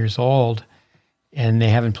 18 years old and they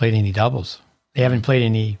haven't played any doubles. They haven't played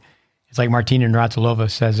any. It's like Martina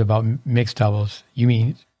Navratilova says about mixed doubles. You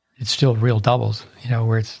mean it's still real doubles,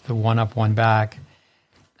 where it's the one up, one back.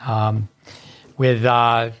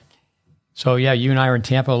 So yeah, you and I were in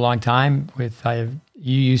Tampa a long time.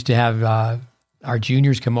 You used to have our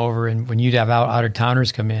juniors come over, and when you'd have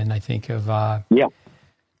out-of-towners come in, I think of Austin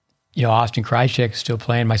Krychek still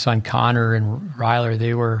playing. My son Connor and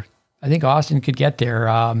Ryler, I think Austin could get there.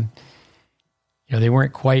 They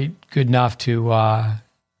weren't quite good enough to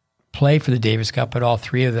play for the Davis Cup, but all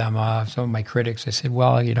three of them, some of my critics, I said,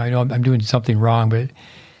 well, I know I'm doing something wrong, but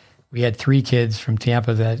we had three kids from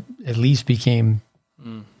Tampa that at least became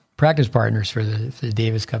practice partners for the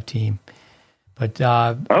Davis Cup team. But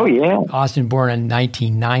Austin born in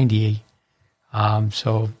 1990,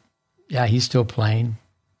 so yeah, he's still playing.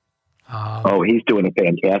 He's doing a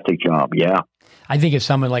fantastic job. Yeah, I think if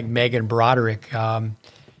someone like Megan Broderick,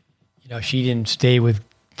 she didn't stay with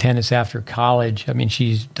tennis after college. I mean,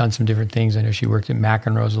 she's done some different things. I know she worked at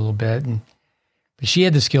McEnroe's a little bit, but she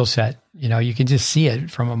had the skill set. You can just see it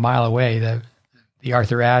from a mile away. The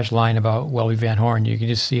Arthur Ashe line about Welby Van Horn, you can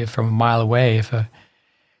just see it from a mile away. If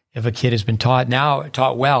a kid has been taught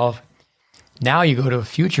well, now you go to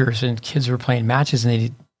futures and kids are playing matches and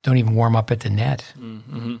they don't even warm up at the net.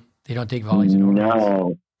 Mm-hmm. They don't take volleys at all.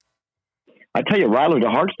 No. I tell you, Ryler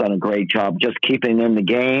DeHart's done a great job just keeping in the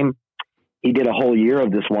game. He did a whole year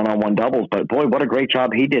of this one-on-one doubles, but boy, what a great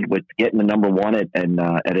job he did with getting the number one at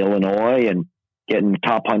Illinois and getting the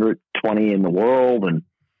top 120 in the world. And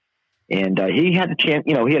he had a chance,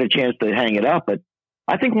 he had a chance to hang it up, but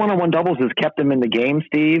I think one-on-one doubles has kept him in the game,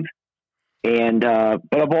 Steve. And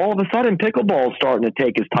but all of a sudden, pickleball is starting to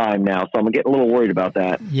take his time now, so I'm getting a little worried about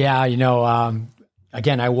that. Yeah,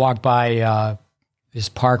 again, I walk by this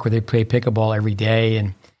park where they play pickleball every day,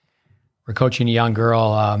 and we're coaching a young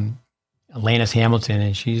girl, Alanis Hamilton,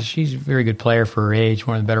 and she's a very good player for her age,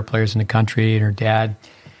 one of the better players in the country. And her dad,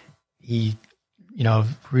 he,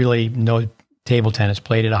 really knows table tennis,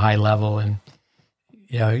 played at a high level, and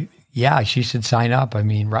yeah, she should sign up. I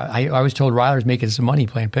mean, I was told Ryler's making some money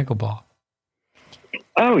playing pickleball.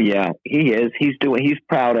 Oh yeah, he is. He's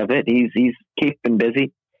proud of it. He's keeping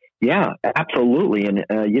busy. Yeah, absolutely. And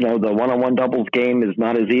the one-on-one doubles game is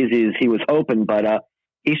not as easy as he was hoping, but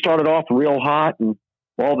he started off real hot, and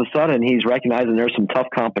all of a sudden he's recognizing there's some tough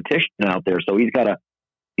competition out there. So he's got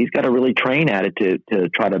to really train at it to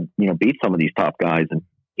try to beat some of these top guys, and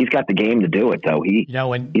he's got the game to do it. Though he's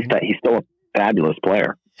still a fabulous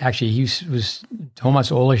player. Actually, he was Thomas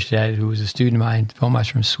Ollerstedt, who was a student of mine. Thomas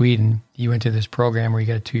from Sweden. He went to this program where he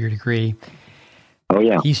got a 2-year degree. Oh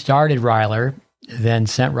yeah. He started Ryler, then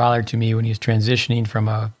sent Ryler to me when he was transitioning from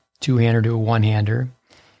a two-hander to a one-hander.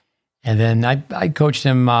 And then I coached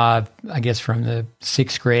him, I guess, from the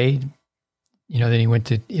 6th grade. Then he went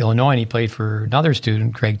to Illinois and he played for another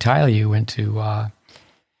student, Craig Tiley, who went to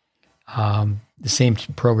the same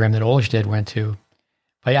program that Ollerstedt went to.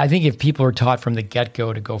 But I think if people are taught from the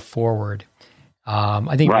get-go to go forward,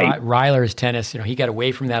 I think Ryler's tennis, he got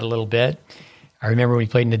away from that a little bit. I remember when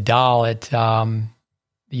he played Nadal at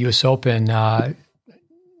the U.S. Open, I've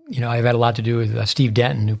had a lot to do with Steve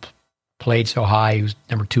Denton, who played so high. He was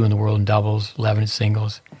number 2 in the world in doubles, 11 in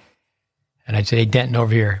singles. And I'd say, hey, Denton,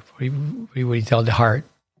 over here, what do you tell DeHart?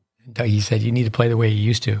 He said, you need to play the way you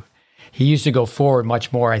used to. He used to go forward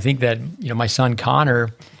much more. I think that, my son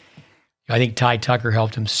Connor, I think Ty Tucker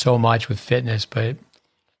helped him so much with fitness, but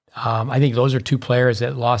I think those are two players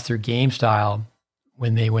that lost their game style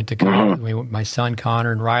when they went to college. My son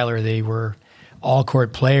Connor and Ryler, they were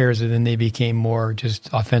all-court players, and then they became more just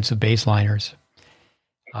offensive baseliners.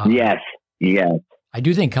 Yes. I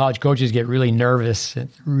do think college coaches get really nervous,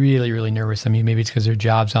 really, really nervous. I mean, maybe it's because their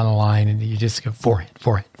job's on the line, and you just go for it.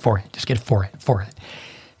 Just get for it.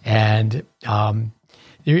 And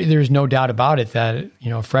there's no doubt about it that,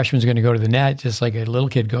 a freshman's going to go to the net just like a little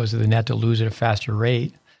kid goes to the net to lose at a faster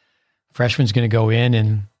rate. Freshman's going to go in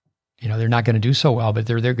and, they're not going to do so well, but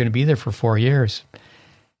they're going to be there for 4 years.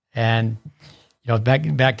 And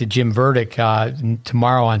back to Jim Verdick,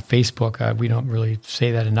 tomorrow on Facebook, we don't really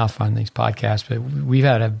say that enough on these podcasts, but we've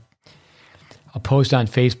had a post on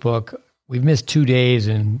Facebook. We've missed 2 days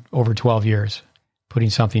in over 12 years putting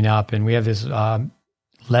something up. And we have this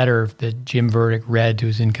letter that Jim Verdick read to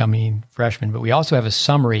his incoming freshman, but we also have a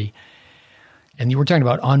summary. And we're talking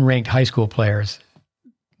about unranked high school players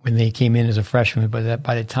when they came in as a freshman, but that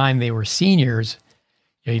by the time they were seniors,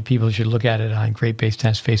 people should look at it on GreatBase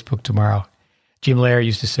Tennis Facebook tomorrow. Jim Lair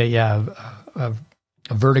used to say, a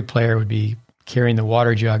Verdict player would be carrying the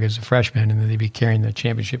water jug as a freshman, and then they'd be carrying the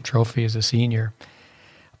championship trophy as a senior.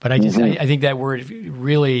 But I think that word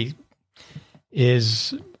really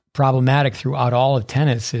is problematic throughout all of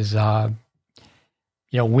tennis is,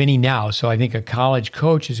 winning now. So I think a college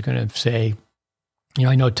coach is going to say,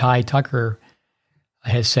 I know Ty Tucker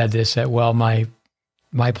has said this, that, well, my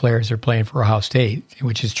players are playing for Ohio State,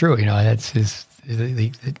 which is true.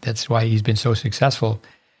 That's why he's been so successful.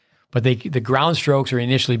 But the ground strokes are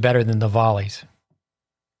initially better than the volleys.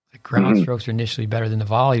 The ground strokes are initially better than the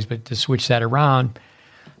volleys, but to switch that around,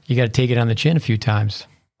 you got to take it on the chin a few times.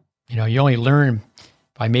 You only learn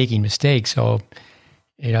by making mistakes. So,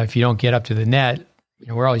 if you don't get up to the net,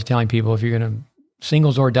 we're always telling people if you're going to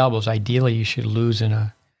singles or doubles, ideally you should lose in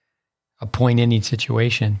a point-ending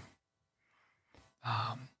situation.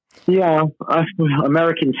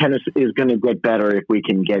 American tennis is going to get better if we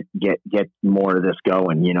can get more of this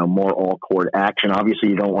going, more all-court action. Obviously,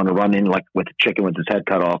 you don't want to run in like with a chicken with his head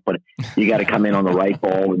cut off, but you got to come in on the right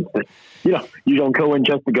ball. And, you don't go in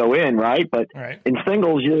just to go in, right? But in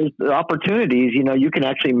singles, there's opportunities. You can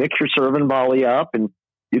actually mix your serve and volley up, and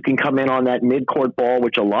you can come in on that mid-court ball,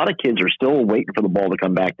 which a lot of kids are still waiting for the ball to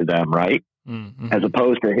come back to them, right? Mm-hmm. As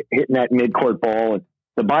opposed to hitting that mid-court ball. And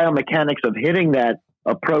the biomechanics of hitting that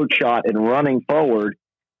approach shot and running forward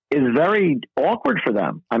is very awkward for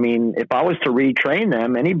them. I mean, if I was to retrain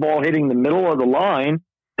them, any ball hitting the middle of the line,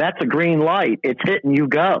 that's a green light. It's hit and you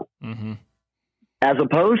go. Mm-hmm. As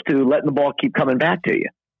opposed to letting the ball keep coming back to you.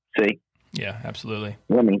 See? Yeah, absolutely.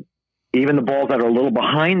 I mean, even the balls that are a little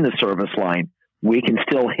behind the service line, we can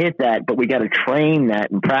still hit that, but we got to train that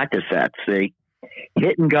and practice that. See?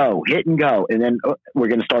 Hit and go. And then we're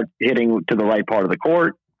going to start hitting to the right part of the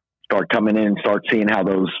court, start coming in and start seeing how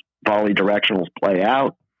those volley directionals play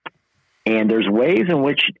out. And there's ways in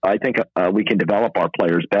which I think we can develop our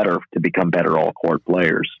players better to become better all-court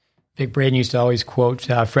players. Vic Braden used to always quote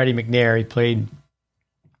Freddie McNair. He played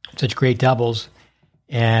such great doubles,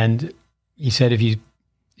 and he said if he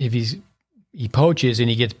poaches and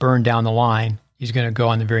he gets burned down the line, he's going to go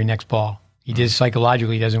on the very next ball. He just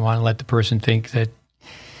psychologically doesn't want to let the person think that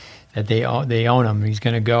they own him. He's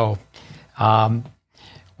going to go.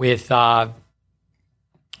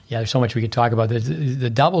 There's so much we could talk about. The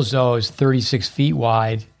doubles, though, is 36 feet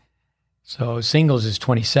wide. So singles is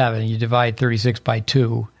 27. You divide 36 by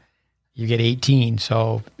 2, you get 18.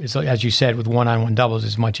 So it's, as you said, with one-on-one doubles,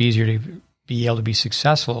 it's much easier to be able to be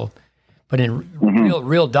successful. But in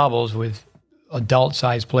real doubles with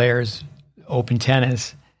adult-sized players, open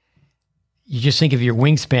tennis, you just think of your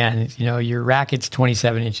wingspan. Your racket's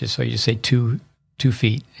 27 inches, so you just say 2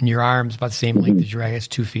 feet, and your arm's about the same length as your racket. It's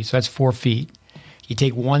 2 feet, so that's 4 feet. You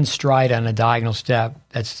take one stride on a diagonal step,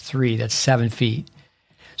 that's 3, that's 7 feet.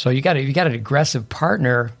 So you got an aggressive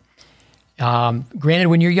partner. Granted,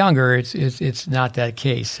 when you're younger, it's not that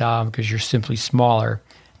case because you're simply smaller.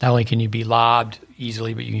 Not only can you be lobbed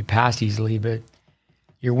easily, but you can be passed easily. But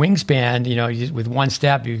your wingspan, with one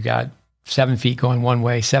step, you've got 7 feet going one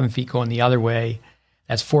way, 7 feet going the other way.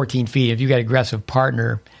 That's 14 feet. If you've got an aggressive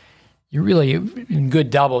partner, you're really, in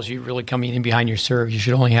good doubles, you're really coming in behind your serve. You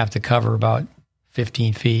should only have to cover about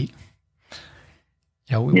 15 feet.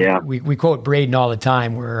 We quote Braden all the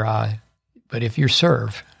time but if your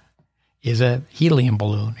serve is a helium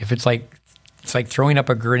balloon, if it's like throwing up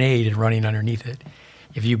a grenade and running underneath it,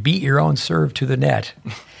 if you beat your own serve to the net.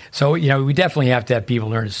 So, we definitely have to have people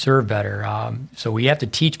learn to serve better. So we have to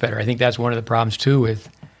teach better. I think that's one of the problems too with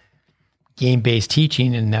game-based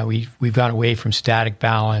teaching, and that we've gone away from static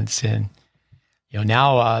balance. And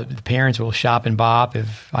now the parents will shop and bop.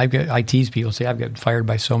 I tease people, say I've got fired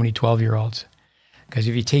by so many 12-year-olds because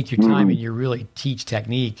if you take your time and you really teach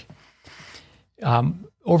technique,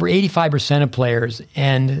 over 85% of players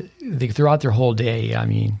throughout their whole day,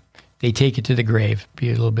 they take it to the grave, be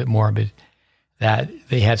a little bit morbid, that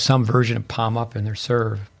they had some version of palm up in their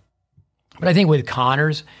serve. But I think with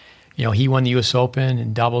Connors, he won the U.S. Open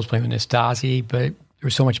in doubles playing with Nastasi, but there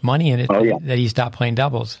was so much money in it that he stopped playing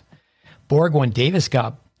doubles. Borg won Davis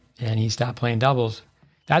Cup, and he stopped playing doubles.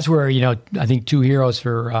 That's where, I think two heroes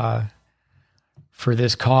for for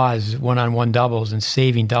this cause, one-on-one doubles and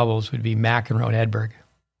saving doubles, would be McEnroe and Edberg,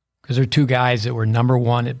 because they're two guys that were number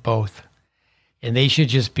one at both. And they should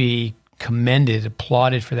just be commended,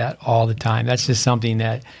 applauded for that all the time. That's just something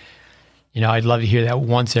that, I'd love to hear that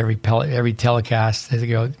once every telecast. They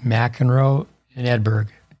go, McEnroe and Edberg.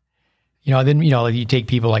 Then you take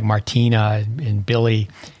people like Martina and Billy,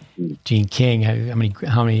 Gene King.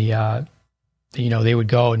 How many? They would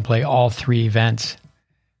go and play all three events.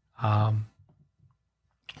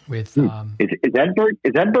 Is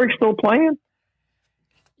Edberg still playing?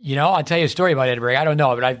 I'll tell you a story about Edberg. I don't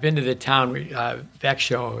know, but I've been to the town Beck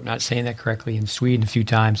show. I'm not saying that correctly, in Sweden a few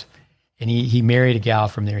times, and he married a gal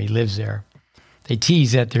from there. He lives there. They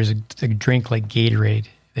tease that there's a drink like Gatorade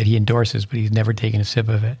that he endorses, but he's never taken a sip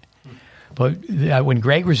of it. But when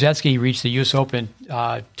Greg Rosetsky reached the U.S. Open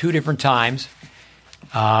 2 different times,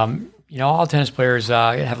 all tennis players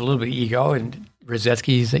have a little bit of ego, and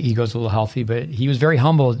Rosetsky's ego's a little healthy, but he was very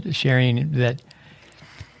humble, sharing that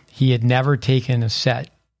he had never taken a set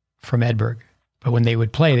from Edberg. But when they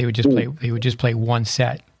would play, they would just play one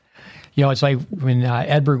set. It's like when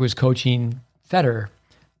Edberg was coaching Federer,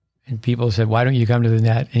 and people said, "Why don't you come to the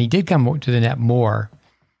net?" And he did come to the net more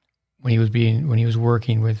when he was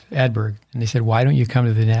working with Edberg. And they said, "Why don't you come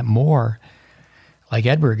to the net more like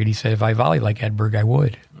Edberg?" And he said, "If I volley like Edberg, I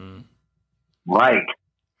would." Right.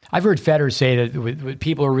 I've heard Federer say that what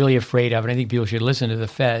people are really afraid of, and I think people should listen to the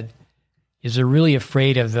Fed, is they're really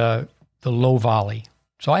afraid of the low volley.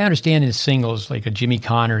 So I understand in singles, like a Jimmy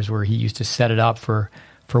Connors, where he used to set it up for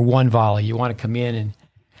one volley. You want to come in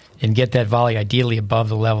and get that volley ideally above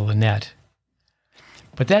the level of the net.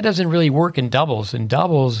 But that doesn't really work in doubles. In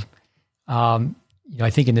doubles, I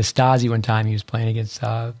think in Nastase one time he was playing against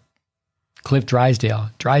Cliff Drysdale.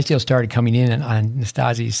 Drysdale started coming in on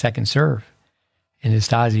Nastase's second serve. And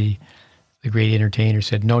Nastase, the great entertainer,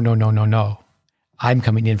 said, no. I'm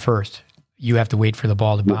coming in first. You have to wait for the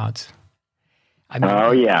ball to bounce.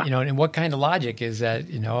 And what kind of logic is that,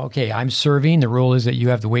 okay, I'm serving. The rule is that you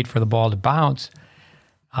have to wait for the ball to bounce.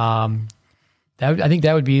 I think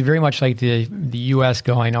that would be very much like the U.S.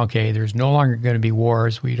 going, okay, there's no longer going to be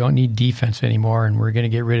wars. We don't need defense anymore, and we're going to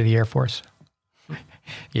get rid of the Air Force.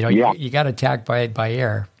 You got attacked by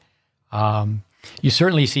air. You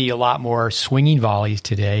certainly see a lot more swinging volleys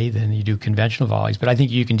today than you do conventional volleys, but I think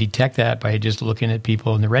you can detect that by just looking at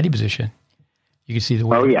people in the ready position. You can see the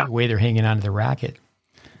way they're hanging onto the racket.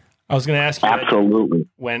 I was going to ask you, absolutely.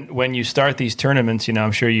 When you start these tournaments,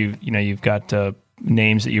 I'm sure you've got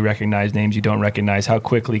names that you recognize, names you don't recognize. How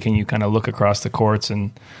quickly can you kind of look across the courts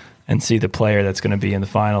and see the player that's going to be in the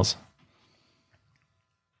finals?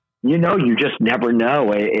 You just never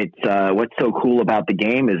know. It's what's so cool about the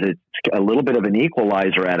game is it's a little bit of an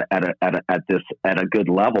equalizer at a good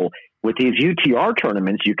level. With these UTR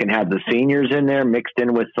tournaments, you can have the seniors in there mixed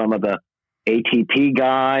in with some of the ATP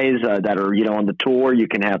guys that are on the tour. You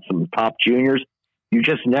can have some top juniors. You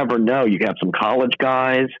just never know. You can have some college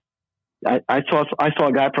guys. I saw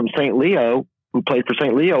a guy from St. Leo who played for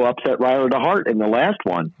St. Leo upset Ryler DeHart in the last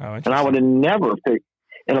one, and I would have never picked.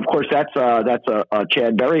 And of course, that's a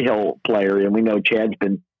Chad Berryhill player, and we know Chad's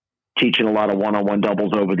been teaching a lot of one-on-one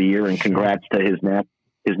doubles over the year. And congrats to his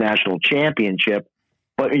national championship.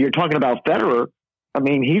 But you're talking about Federer. I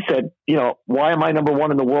mean, he said, why am I number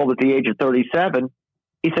one in the world at the age of 37?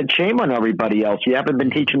 He said, shame on everybody else. You haven't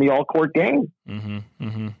been teaching the all-court game. Mm-hmm,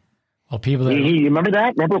 mm-hmm. Well, people that you remember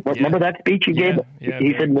that? Remember that speech he gave? Yeah,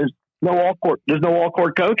 he said, "There's no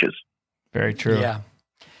all-court coaches." Very true. Yeah.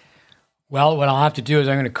 Well, what I'll have to do is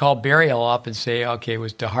I'm going to call Berryhill up and say, okay,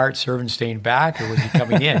 was DeHart serving staying back, or was he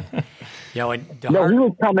coming in? And DeHart, no, he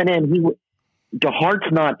was coming in. DeHart's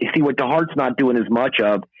not. See, what DeHart's not doing as much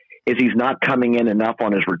of is he's not coming in enough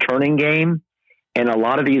on his returning game, and a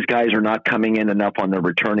lot of these guys are not coming in enough on their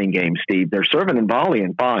returning game. Steve, they're serving and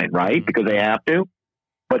volleying fine, right? Because they have to,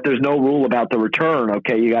 but there's no rule about the return.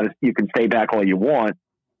 Okay, you can stay back all you want.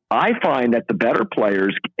 I find that the better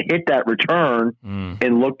players hit that return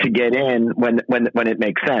and look to get in when it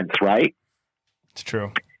makes sense, right? It's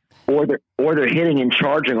true. Or they're hitting and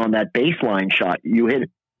charging on that baseline shot.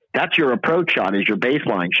 That's your approach shot, is your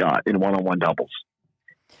baseline shot in one-on-one doubles.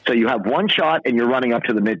 So you have one shot and you're running up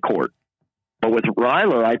to the midcourt. But with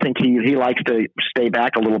Ryler, I think he likes to stay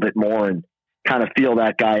back a little bit more and kind of feel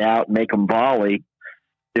that guy out, make him volley.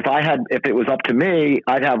 If it was up to me,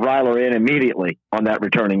 I'd have Ryler in immediately on that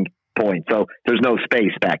returning point. So there's no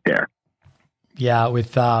space back there. Yeah,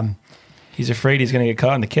 with he's afraid he's going to get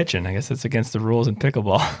caught in the kitchen. I guess that's against the rules in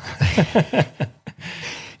pickleball.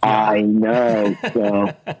 I know.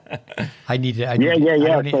 So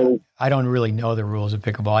I don't really know the rules of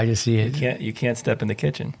pickleball. I just see it. You can't step in the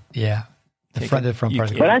kitchen. Yeah. The front part of the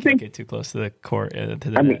court. But I think get too close to the court, to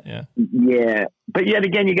the net. Yeah. Yeah. But yet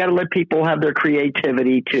again, you got to let people have their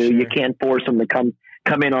creativity too. Sure. You can't force them to come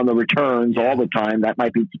in on the returns all the time.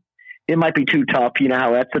 It might be too tough. You know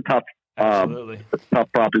how that's a tough,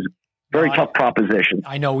 tough proposition.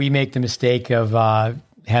 I know we make the mistake of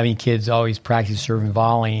having kids always practice serve and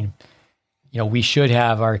volleying. You know, we should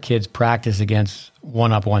have our kids practice against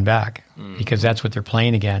one up, one back, because that's what they're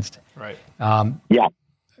playing against. Right. Yeah.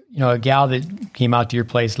 You know, a gal that came out to your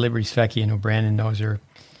place, Liberty Svecki, I know Brandon knows her.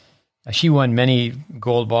 She won many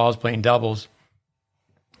gold balls playing doubles.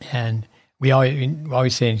 And we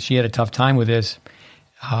always say she had a tough time with this.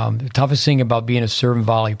 The toughest thing about being a serve and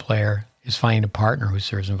volley player is finding a partner who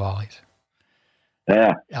serves and volleys.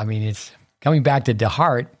 Yeah. I mean, it's coming back to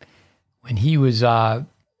DeHart. When he was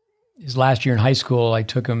his last year in high school, I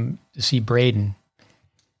took him to see Braden.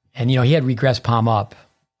 And, you know, he had regressed palm up.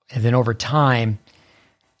 And then over time,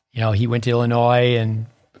 you know, he went to Illinois, and,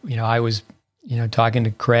 you know, I was, you know, talking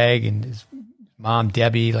to Craig and his mom,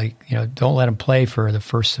 Debbie, like, you know, don't let him play for the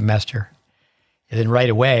first semester. And then right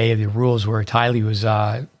away, the rules were Tylee was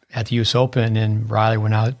at the U.S. Open, and Riley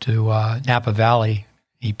went out to Napa Valley.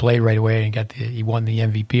 He played right away and he won the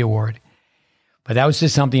MVP award. But that was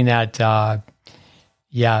just something that, the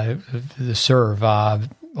serve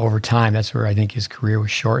over time, that's where I think his career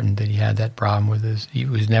was shortened, that he had that problem with he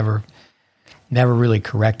was never really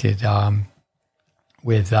corrected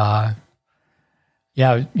with,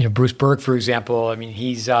 Bruce Berg, for example. I mean,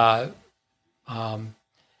 he's,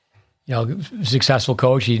 successful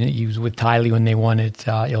coach. He was with Tylee when they won at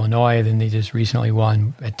Illinois. Then they just recently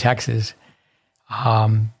won at Texas.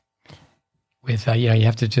 You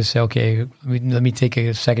have to just say, okay, let me take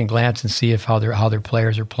a second glance and see how their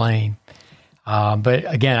players are playing.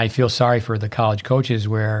 But again, I feel sorry for the college coaches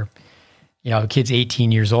where, you know, the kid's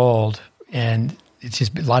 18 years old, and it's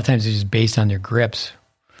just a lot of times it's just based on their grips.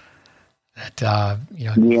 That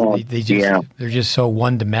they're just so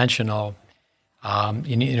one dimensional.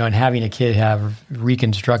 And having a kid have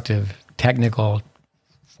reconstructive, technical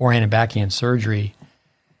forehand and backhand surgery,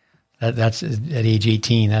 that's at age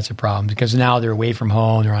 18. That's a problem because now they're away from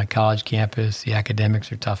home. They're on a college campus. The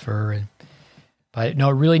academics are tougher, but no,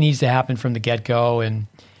 it really needs to happen from the get-go. And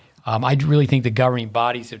I really think the governing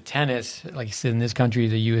bodies of tennis, like I said in this country,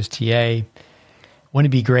 the USTA.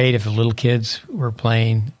 Wouldn't it be great if the little kids were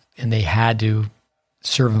playing and they had to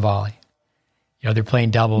serve and volley? You know, they're playing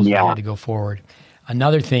doubles, they had to go forward.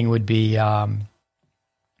 Another thing would be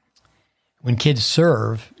when kids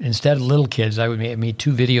serve, instead of little kids, I made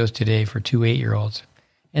 2 videos today for 2 8-year-olds,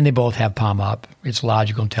 and they both have palm up. It's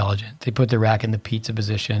logical, intelligent. They put the rack in the pizza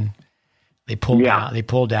position. They pull down. They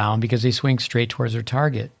pull down because they swing straight towards their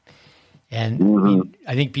target. And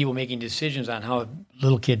I think people making decisions on how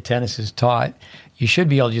little kid tennis is taught, you should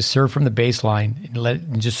be able to just serve from the baseline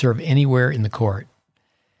and just serve anywhere in the court.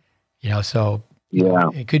 You know, so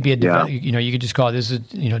it could be you could just call it, this is,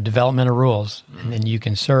 developmental rules, and then you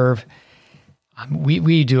can serve.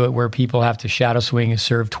 We do it where people have to shadow swing and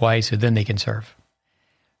serve twice, and then they can serve.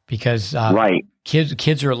 Because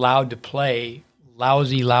kids are allowed to play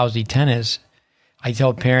lousy tennis. I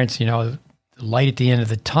tell parents, the light at the end of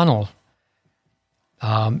the tunnel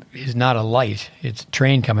is not a light. It's a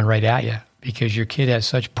train coming right at you because your kid has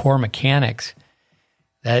such poor mechanics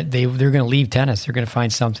that they're going to leave tennis. They're going to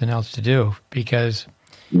find something else to do because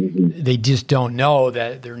they just don't know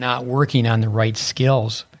that they're not working on the right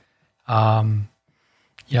skills. The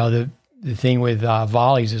thing with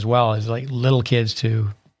volleys as well is like little kids to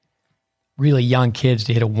really young kids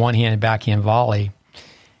to hit a one-handed backhand volley.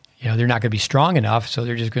 They're not going to be strong enough, so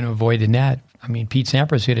they're just going to avoid the net. I mean, Pete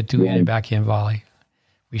Sampras hit a two-handed backhand volley.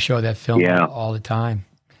 We show that film all the time.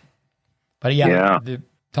 But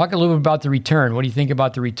talk a little bit about the return. What do you think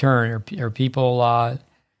about the return? Are people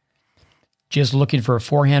just looking for a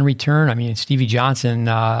forehand return? I mean, Stevie Johnson,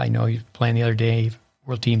 I know he was playing the other day,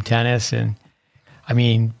 World Team Tennis, and I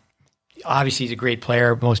mean, obviously he's a great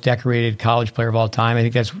player, most decorated college player of all time. I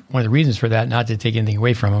think that's one of the reasons for that, not to take anything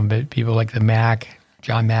away from him, but people like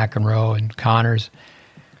John McEnroe and Connors,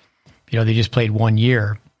 they just played 1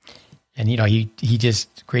 year. And, he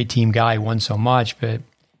just, great team guy, won so much. But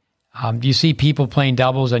do you see people playing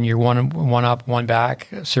doubles on your one up, one back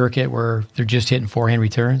circuit where they're just hitting forehand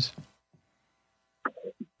returns?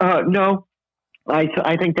 No.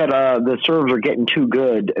 I think that the serves are getting too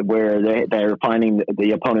good where they're finding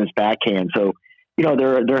the opponent's backhand. So,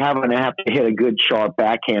 they're having to have to hit a good, sharp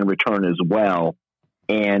backhand return as well.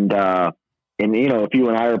 And if you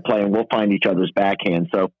and I are playing, we'll find each other's backhand.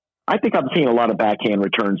 So I think I'm seeing a lot of backhand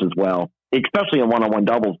returns as well, especially in one-on-one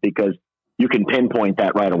doubles because you can pinpoint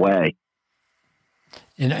that right away.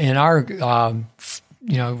 In our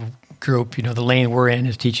group, the lane we're in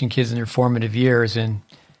is teaching kids in their formative years, and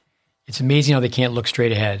it's amazing how they can't look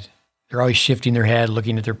straight ahead. They're always shifting their head,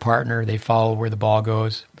 looking at their partner. They follow where the ball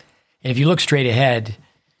goes. And if you look straight ahead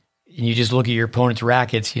and you just look at your opponent's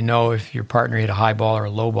rackets, you know if your partner hit a high ball or a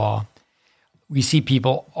low ball. We see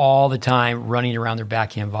people all the time running around their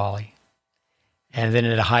backhand volley. And then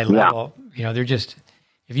at a high level, they're just,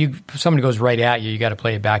 if someone goes right at you, you got to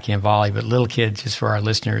play a backhand volley. But little kids, just for our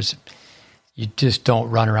listeners, you just don't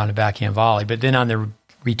run around a backhand volley. But then on the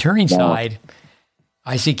returning side,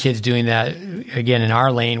 I see kids doing that, again, in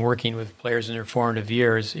our lane, working with players in their formative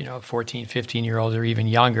years, 14, 15-year-olds or even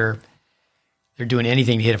younger. They're doing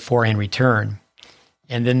anything to hit a forehand return.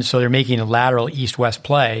 And then so they're making a lateral east-west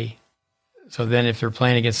play. So then if they're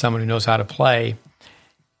playing against someone who knows how to play,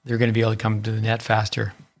 they're going to be able to come to the net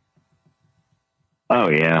faster. Oh,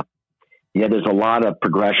 yeah. Yeah, there's a lot of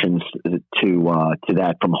progressions to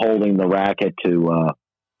that, from holding the racket to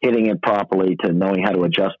hitting it properly to knowing how to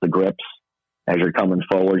adjust the grips as you're coming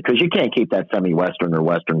forward, because you can't keep that semi-Western or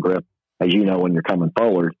Western grip, as you know, when you're coming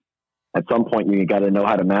forward. At some point, you got to know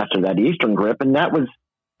how to master that Eastern grip, and that was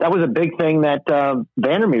a big thing that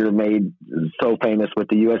Vandermeer made so famous with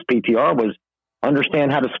the USPTR, was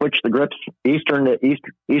understand how to switch the grips Eastern to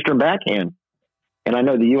Eastern backhand. And I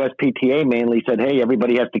know the USPTA mainly said, hey,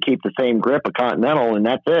 everybody has to keep the same grip, a continental, and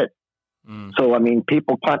that's it. So, I mean,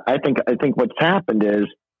 I think what's happened is,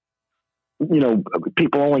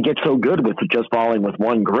 people only get so good with just volleying with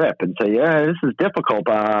one grip and say, yeah, this is difficult.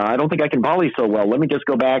 I don't think I can volley so well. Let me just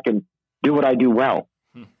go back and do what I do well.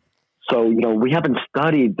 So, we haven't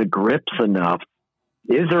studied the grips enough.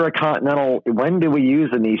 Is there a continental? When do we use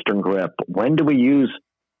an Eastern grip? When do we use,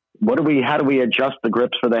 how do we adjust the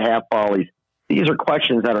grips for the half volleys? These are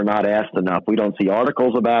questions that are not asked enough. We don't see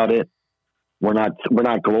articles about it. We're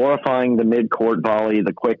not glorifying the mid-court volley,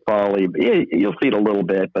 the quick volley. You'll see it a little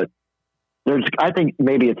bit, but I think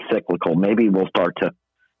maybe it's cyclical. Maybe we'll start to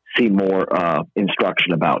see more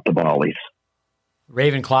instruction about the volleys.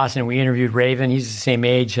 Raven Clausen, we interviewed Raven. He's the same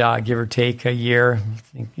age, give or take a year.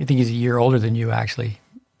 I think he's a year older than you, actually,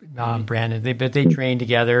 Brandon. They trained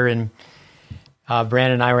together, and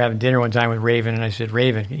Brandon and I were having dinner one time with Raven, and I said,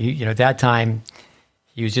 Raven, at that time,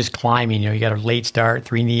 he was just climbing. He got a late start,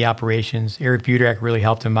 3 knee operations. Eric Budak really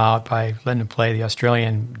helped him out by letting him play the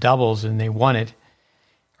Australian doubles, and they won it.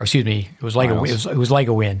 Or excuse me, it was like it was like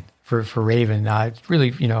a win for Raven. It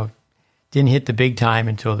really, didn't hit the big time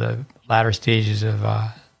until the latter stages of.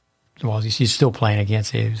 He's still playing. I can't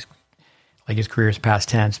say it was like his career is past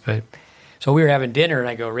tense, but so we were having dinner, and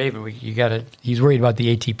I go, Raven, he's worried about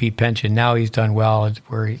the ATP pension. Now he's done well,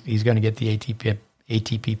 where he's going to get the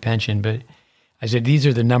ATP pension. But I said, these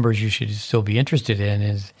are the numbers you should still be interested in.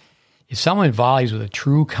 Is if someone volleys with a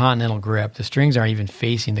true continental grip, the strings aren't even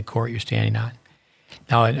facing the court you're standing on.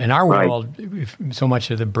 Now, in our world, so much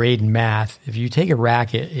of the Braden math, if you take a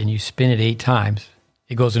racket and you spin it 8 times,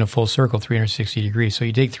 it goes in a full circle, 360 degrees. So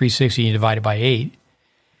you take 360 and you divide it by 8,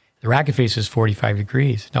 the racket face is 45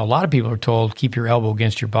 degrees. Now, a lot of people are told, keep your elbow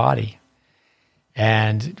against your body.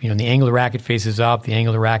 And, the angle of the racket face is up, the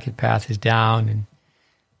angle of the racket path is down.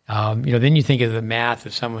 And, then you think of the math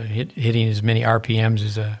of someone hitting as many RPMs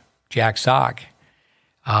as a Jack Sock.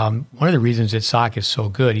 One of the reasons that Sock is so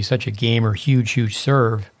good, he's such a gamer, huge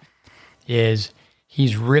serve, is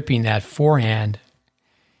he's ripping that forehand.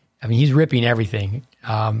 I mean, he's ripping everything.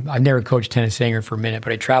 I've never coached Tennis Sanger for a minute,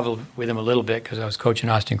 but I traveled with him a little bit because I was coaching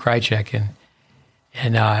Austin Krajicek.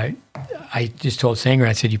 And I just told Sanger,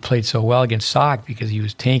 I said, you played so well against Sock because he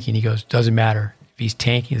was tanking. He goes, doesn't matter. If he's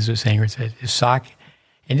tanking, this is what Sanger said, is Sock.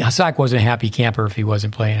 And Sock wasn't a happy camper if he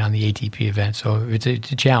wasn't playing on the ATP event. So it's a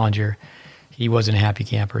challenger. He wasn't a happy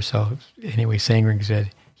camper. So anyway, Sangren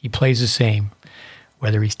said he plays the same,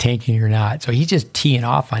 whether he's tanking or not. So he's just teeing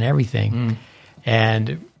off on everything.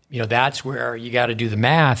 And, that's where you got to do the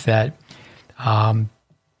math that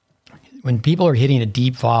when people are hitting a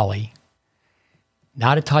deep volley,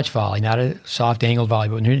 not a touch volley, not a soft angled volley,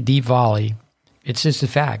 but when you're in a deep volley, it's just a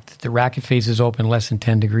fact. The racket face is open less than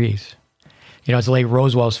 10 degrees. It's like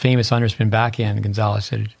Rosewell's famous underspin backhand. Gonzalez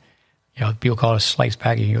said, people call it a slice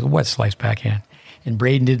backhand. He goes, what's slice backhand? And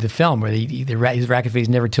Braden did the film where his racket face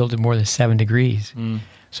never tilted more than 7 degrees.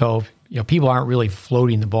 So, people aren't really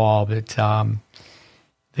floating the ball, but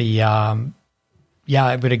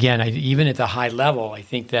but again, even at the high level, I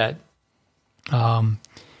think that a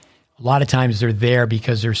lot of times they're there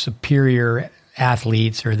because they're superior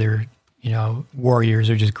athletes or they're, warriors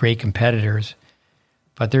or just great competitors.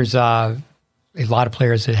 But there's a lot of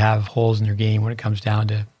players that have holes in their game when it comes down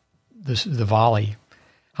to the volley.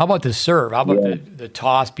 How about the serve? How about the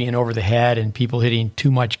toss being over the head and people hitting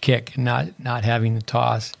too much kick and not having the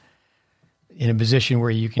toss in a position where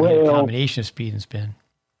you can get a combination of speed and spin?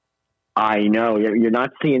 I know you're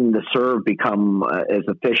not seeing the serve become as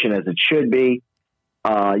efficient as it should be.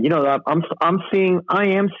 I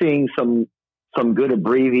am seeing some good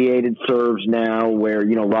abbreviated serves now where,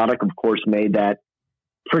 Roddick, of course, made that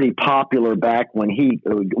pretty popular back when he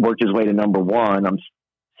worked his way to number one. I'm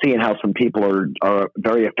seeing how some people are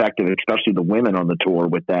very effective, especially the women on the tour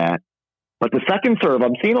with that. But the second serve,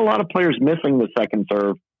 I'm seeing a lot of players missing the second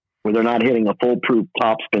serve where they're not hitting a foolproof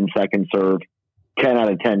topspin second serve 10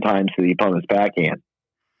 out of 10 times to the opponent's backhand.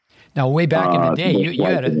 Now, way back in the day,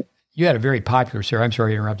 you had a very popular, sir. I'm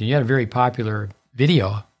sorry to interrupt you. You had a very popular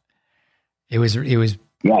video. It was.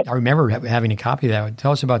 Yeah. I remember having a copy of that.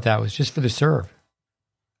 Tell us about that. It was just for the serve.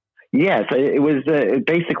 Yes, it was.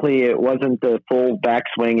 Basically, it wasn't the full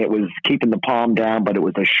backswing. It was keeping the palm down, but it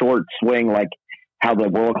was a short swing, like how the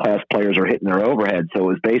world class players are hitting their overhead. So it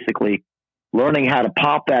was basically learning how to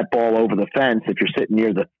pop that ball over the fence. If you're sitting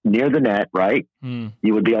near the net, right,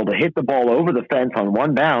 you would be able to hit the ball over the fence on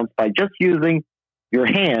one bounce by just using your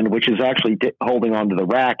hand, which is actually holding onto the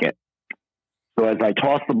racket. So as I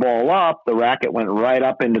tossed the ball up, the racket went right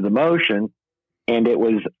up into the motion, and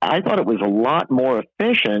I thought it was a lot more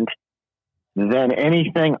efficient than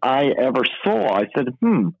anything I ever saw. I said,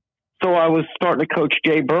 So I was starting to coach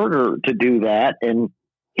Jay Berger to do that, and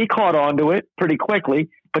he caught on to it pretty quickly,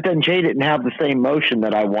 but then Jay didn't have the same motion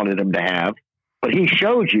that I wanted him to have. But he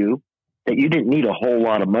showed you that you didn't need a whole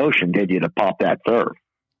lot of motion, did you, to pop that serve?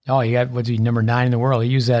 Oh, he got, what's he, number 9 in the world? He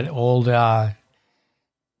used that old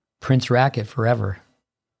Prince racket forever.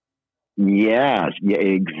 Yes, yeah,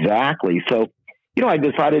 exactly. So, I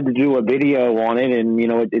decided to do a video on it, and,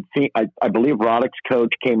 it seemed, I believe Roddick's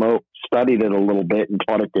coach came out, studied it a little bit and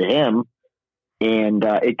taught it to him, and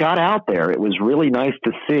it got out there. It was really nice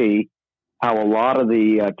to see how a lot of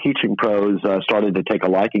the teaching pros started to take a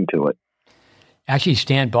liking to it. Actually,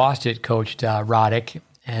 Stan Bostic coached Roddick,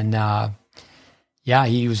 and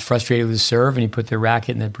he was frustrated with his serve, and he put the racket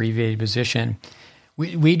in the abbreviated position.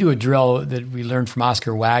 We do a drill that we learned from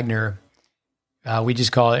Oscar Wagner. We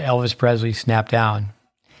just call it Elvis Presley snap down.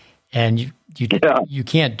 And you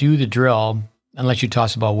can't do the drill unless you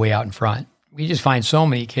toss the ball way out in front. We just find so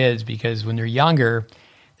many kids because when they're younger,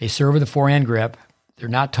 they serve with a forehand grip. They're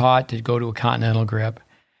not taught to go to a continental grip.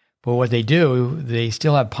 But what they do, they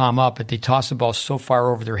still have palm up, but they toss the ball so far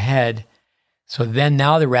over their head. So then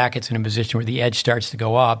now the racket's in a position where the edge starts to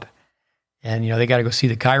go up. And, they got to go see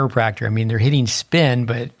the chiropractor. I mean, they're hitting spin,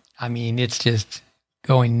 but, it's just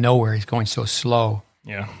going nowhere. He's going so slow.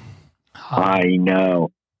 Yeah. I know.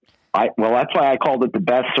 Well, that's why I called it the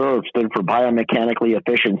best serve, stood for biomechanically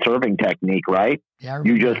efficient serving technique, right? Yeah,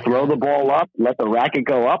 you just throw the ball up, let the racket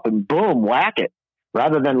go up, and boom, whack it,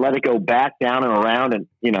 rather than let it go back, down, and around. And,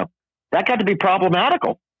 that got to be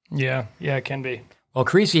problematical. Yeah, it can be. Well,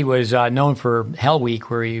 Creasy was known for Hell Week,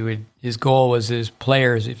 where his goal was his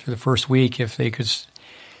players for the first week, if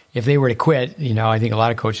they were to quit, I think a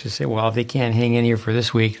lot of coaches say, well, if they can't hang in here for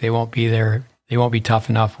this week, they won't be there. They won't be tough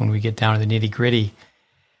enough when we get down to the nitty gritty.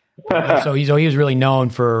 So he was really known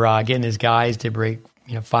for getting his guys to break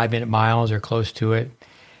 5-minute miles or close to it.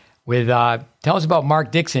 Tell us about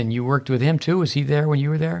Mark Dixon. You worked with him too. Was he there when you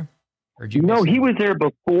were there? No, he was there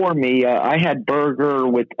before me. I had Berger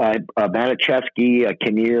with Matichevsky,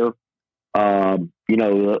 Kinnear,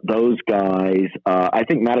 those guys. I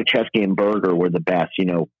think Matichevsky and Berger were the best.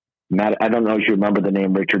 I don't know if you remember the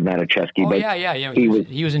name Richard Matichevsky. Oh, but yeah.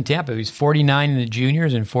 He was in Tampa. He was 49 in the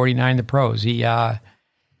juniors and 49 in the pros. He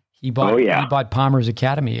bought Palmer's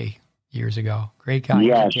Academy years ago. Great guy.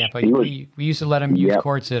 Yes, in Tampa. We used to let him use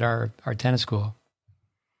courts at our tennis school.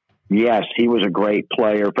 Yes, he was a great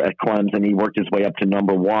player at Clemson. He worked his way up to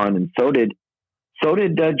number 1, and so did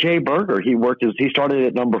Jay Berger. He started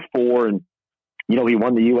at number 4, and he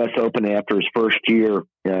won the U.S. Open after his first year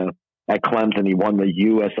at Clemson. He won the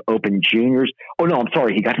U.S. Open Juniors. Oh no, I'm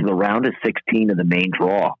sorry. He got to the round of 16 of the main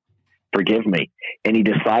draw. Forgive me. And he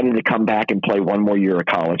decided to come back and play one more year of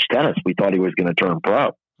college tennis. We thought he was going to turn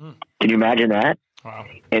pro. Can you imagine that? Wow.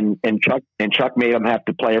 And Chuck made him have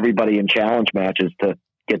to play everybody in challenge matches to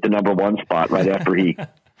get the number 1 spot right after he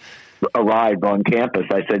arrived on campus.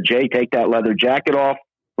 I said, Jay, take that leather jacket off.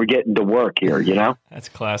 We're getting to work here, That's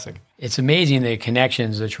classic. It's amazing the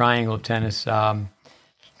connections, the triangle of tennis.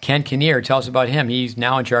 Ken Kinnear, tell us about him. He's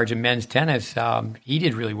now in charge of men's tennis. He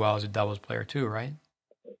did really well as a doubles player too, right?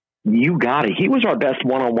 You got it. He was our best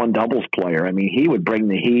one-on-one doubles player. He would bring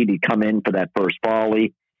the heat. He'd come in for that first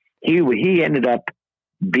volley. He ended up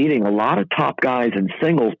beating a lot of top guys in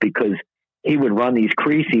singles because he would run these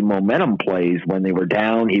Creasy momentum plays when they were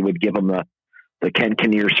down. He would give them the Ken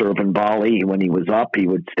Kinnear serve and volley. When he was up, he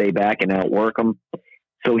would stay back and outwork them.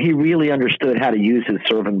 So he really understood how to use his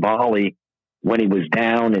serve and volley when he was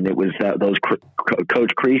down, and it was those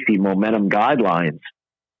Coach Creasy momentum guidelines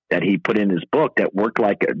that he put in his book that worked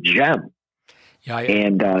like a gem. Yeah,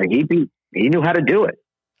 and he knew how to do it.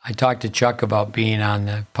 I talked to Chuck about being on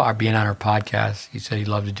our podcast. He said he'd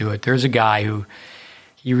love to do it. There's a guy who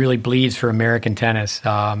he really bleeds for American tennis.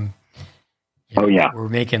 We're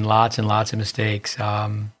making lots and lots of mistakes.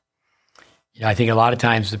 I think a lot of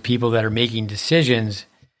times the people that are making decisions,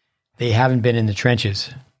 they haven't been in the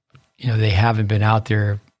trenches. They haven't been out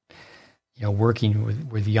there, working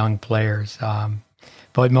with young players.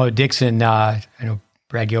 But Mo Dixon, I know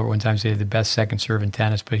Brad Gilbert one time said the best second serve in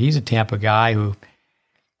tennis, but he's a Tampa guy who,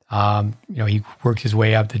 he worked his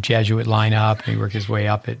way up the Jesuit lineup, and he worked his way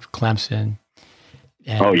up at Clemson.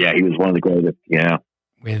 And he was one of the greatest. Yeah.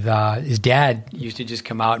 With his dad used to just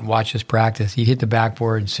come out and watch us practice. He'd hit the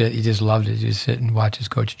backboard and sit. He just loved it. Just sit and watch us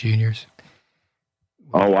coach juniors.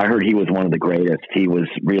 Oh, I heard he was one of the greatest. He was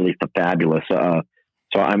really fabulous. So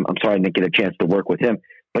I'm sorry I didn't get a chance to work with him.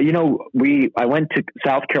 But, I went to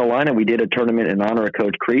South Carolina. We did a tournament in honor of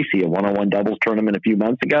Coach Creasy, a one-on-one doubles tournament a few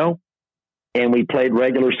months ago. And we played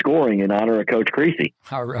regular scoring in honor of Coach Creasy.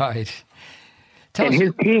 All right.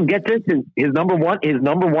 His team, get this, his number one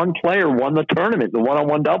player won the tournament, the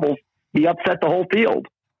one-on-one doubles. He upset the whole field,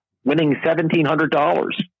 winning $1,700.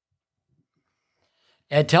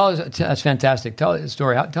 Ed, tell us, that's fantastic. Tell us the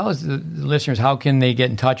story. Tell us, the listeners, how can they get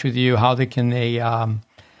in touch with you? How could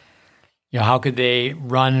they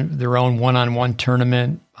run their own one-on-one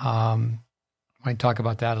tournament? Might talk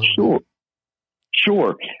about that a little bit.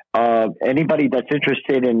 Sure. Anybody that's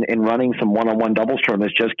interested in running some one-on-one doubles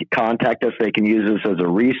tournaments, just contact us. They can use us as a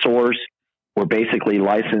resource. We're basically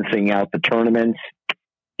licensing out the tournaments,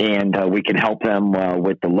 and we can help them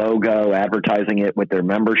with the logo, advertising it with their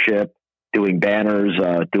membership, doing banners,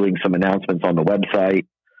 doing some announcements on the website,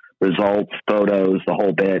 results, photos, the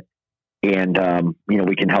whole bit. And,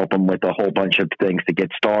 we can help them with a whole bunch of things to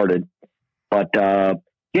get started. But,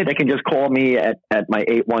 they can just call me at my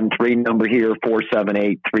 813 number here,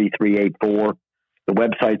 478-3384. The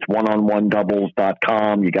website's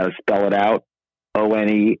oneononedoubles.com. You got to spell it out.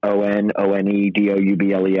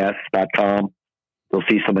 ONEONONEDOUBLES.com. You'll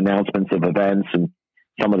see some announcements of events and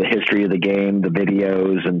some of the history of the game, the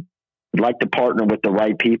videos, and we'd like to partner with the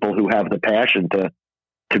right people who have the passion to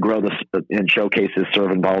grow this and showcase this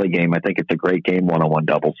serve and volley game. I think it's a great game, one-on-one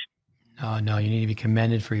doubles. No, you need to be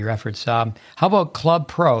commended for your efforts. How about club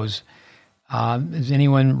pros? Does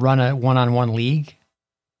anyone run a one-on-one league?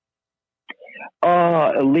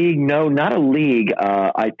 A league? No, not a league.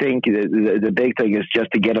 I think the big thing is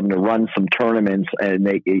just to get them to run some tournaments, and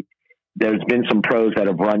there's been some pros that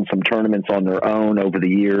have run some tournaments on their own over the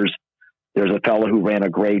years. There's a fellow who ran a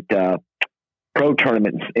great pro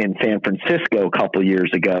tournament in San Francisco a couple of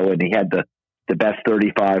years ago, and he had the best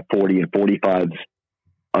 35, 40, and 45s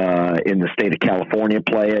in the state of California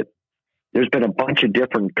play it. There's been a bunch of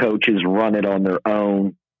different coaches run it on their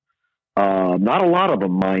own. Not a lot of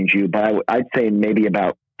them, mind you, but I'd say maybe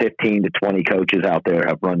about 15 to 20 coaches out there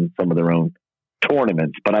have run some of their own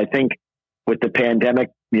tournaments. But I think with the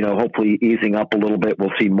pandemic, hopefully easing up a little bit,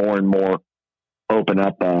 we'll see more and more open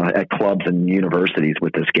up at clubs and universities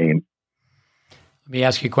with this game. Let me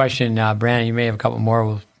ask you a question, Brandon. You may have a couple more.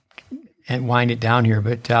 We'll wind it down here,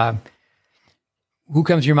 but who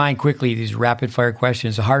comes to your mind quickly? These rapid fire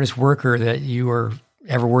questions. The hardest worker that you were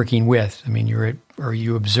ever working with? I mean, you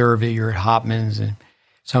observed it. You're at Hopman's and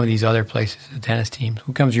some of these other places, the tennis teams.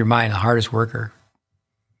 Who comes to your mind? The hardest worker?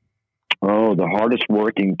 Oh, the hardest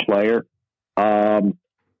working player.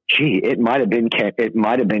 It might have been Ken. It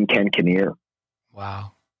might have been Ken Kinnear.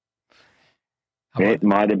 Wow. It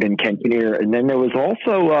might have been Ken Kinnear. And then there was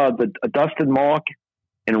also Dustin Mauck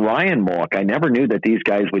and Ryan Mauck. I never knew that these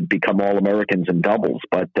guys would become All-Americans in doubles,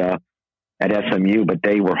 but at SMU, but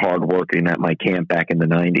they were hardworking at my camp back in the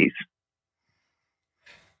 90s.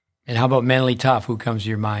 And how about mentally tough? Who comes to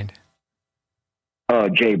your mind?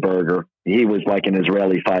 Jay Berger. He was like an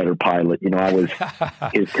Israeli fighter pilot. I was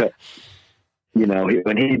his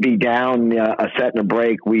when he'd be down a set and a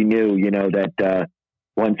break, we knew, that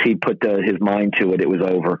once he put his mind to it, it was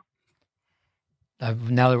over.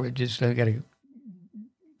 Now that I got to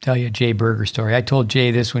tell you a Jay Berger story. I told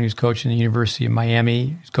Jay this when he was coaching the University of Miami.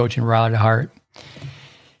 He was coaching Riley DeHart.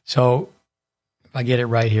 So if I get it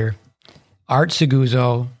right here, Art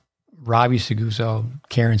Seguso, Robbie Seguso,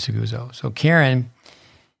 Karen Seguso. So Karen,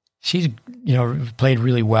 she's, played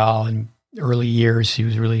really well and early years, she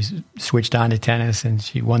was really switched on to tennis, and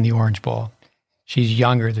she won the Orange Bowl. She's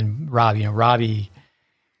younger than Robbie. Robbie,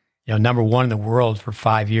 number one in the world for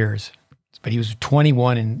 5 years, but he was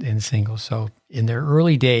 21 in singles. So in their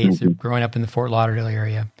early days, they're growing up in the Fort Lauderdale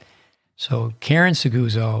area. So Karen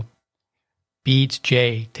Seguzo beats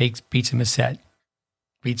Jay, beats him a set.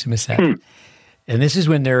 And this is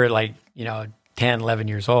when they're like, 10, 11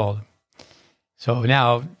 years old. So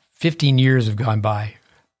now 15 years have gone by.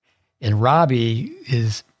 And Robbie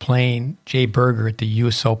is playing Jay Berger at the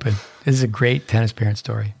U.S. Open. This is a great tennis parent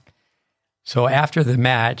story. So after the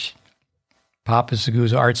match, Papa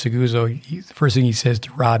Seguzo, Art Seguzo, the first thing he says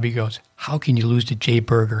to Robbie goes, "How can you lose to Jay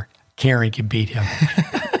Berger? Karen can beat him."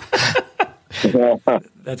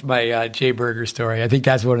 That's my Jay Berger story. I think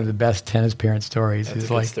that's one of the best tennis parent stories. That's a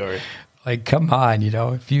good story. Like, come on,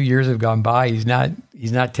 a few years have gone by. He's not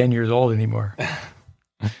 10 years old anymore.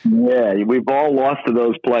 Yeah, we've all lost to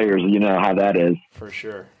those players. You know how that is. For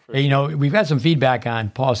sure. Hey, we've got some feedback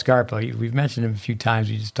on Paul Scarpa. We've mentioned him a few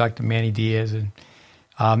times. We just talked to Manny Diaz.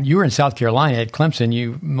 And you were in South Carolina at Clemson.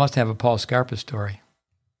 You must have a Paul Scarpa story.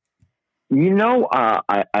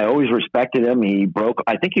 I always respected him.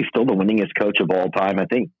 I think he's still the winningest coach of all time. I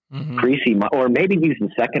think Creasy, or maybe he's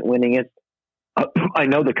the second winningest. I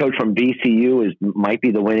know the coach from VCU might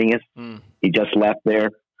be the winningest. He just left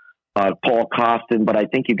there. Paul Costin, but I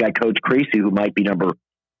think you got Coach Creasy, who might be number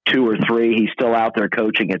 2 or 3. He's still out there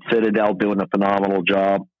coaching at Citadel, doing a phenomenal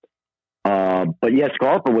job. But yeah,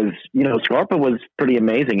 Scarpa was pretty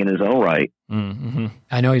amazing in his own right. Mm-hmm.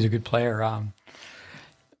 I know he's a good player.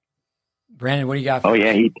 Brandon, what do you got? Oh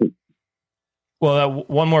yeah, he. Well,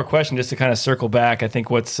 one more question, just to kind of circle back. I think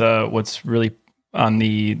what's really on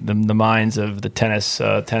the minds of the tennis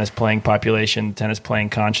playing population, tennis playing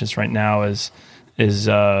conscience right now is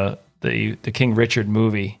the King Richard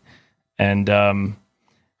movie. And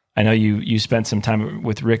I know you spent some time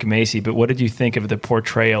with Rick Macci, but what did you think of the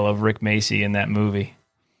portrayal of Rick Macci in that movie?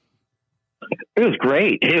 It was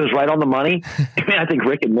great. It was right on the money. I think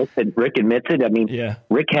Rick admits it. I mean, yeah.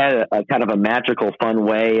 Rick had a kind of a magical, fun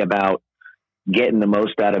way about getting the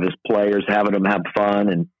most out of his players, having them have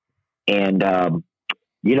fun. And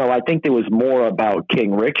I think there was more about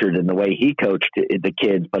King Richard and the way he coached the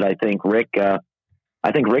kids, but I think Rick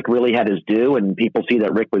really had his due, and people see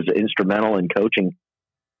that Rick was instrumental in coaching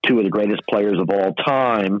 2 of the greatest players of all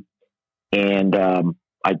time. And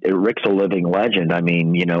Rick's a living legend. I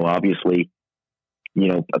mean, obviously,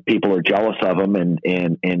 people are jealous of him, and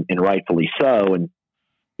rightfully so. And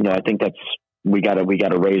I think we got to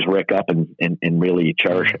raise Rick up and really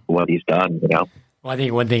cherish what he's done. Well, I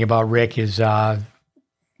think one thing about Rick is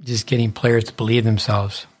just getting players to believe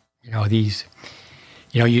themselves.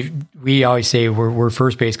 We always say we're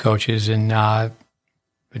first base coaches, and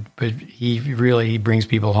but he really brings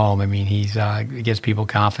people home. I mean, he gets people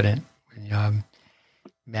confident. He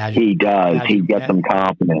does. He gets them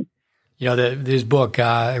confident. This book.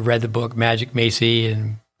 I read the book Magic Macci,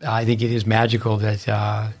 and I think it is magical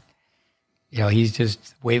that he's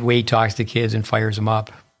just way he talks to kids and fires them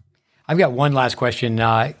up. I've got one last question.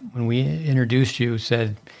 When we introduced you,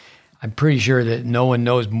 said I'm pretty sure that no one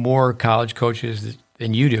knows more college coaches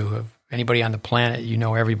than you do. Of anybody on the planet,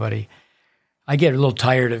 everybody. I get a little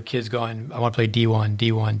tired of kids going, I want to play D1,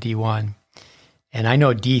 D1, D1. And I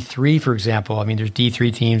know D3, for example. I mean, there's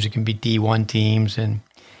D3 teams, it can be D1 teams. And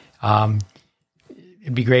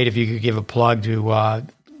it'd be great if you could give a plug to,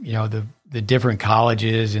 the different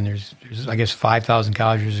colleges. And there's I guess, 5,000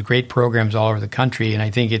 colleges. There's great programs all over the country. And I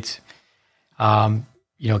think it's,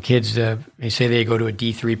 kids, they say they go to a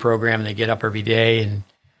D3 program and they get up every day, and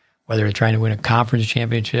whether they're trying to win a conference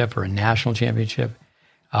championship or a national championship.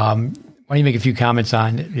 Why don't you make a few comments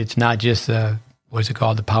on it's not just what's it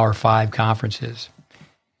called, the Power 5 conferences?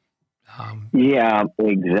 Yeah,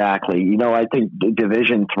 exactly. I think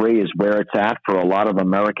Division III is where it's at for a lot of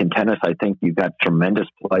American tennis. I think you've got tremendous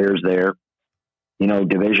players there.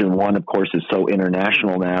 Division I, of course, is so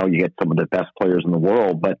international now. You get some of the best players in the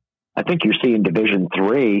world. But I think you're seeing Division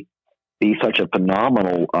III be such a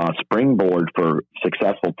phenomenal springboard for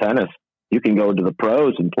successful tennis. You can go to the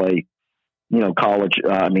pros and play college,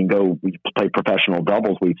 go play professional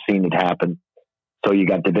doubles. We've seen it happen. So you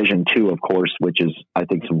got Division II, of course, which is, I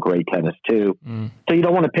think, some great tennis too. So you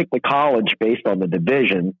don't want to pick the college based on the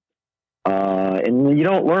division. And you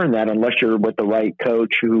don't learn that unless you're with the right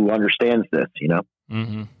coach who understands this,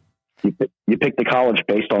 Mm-hmm. You pick the college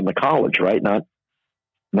based on the college, right? Not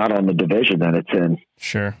on the division that it's in.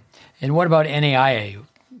 Sure. And what about NAIA?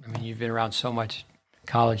 I mean, you've been around so much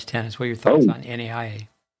college tennis. What are your thoughts on NAIA?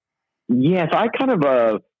 Yes, I kind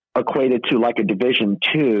of equated to like a Division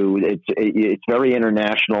II. It's very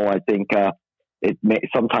international. I think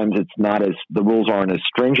sometimes it's not as the rules aren't as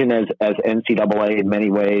stringent as NCAA in many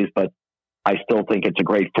ways, but I still think it's a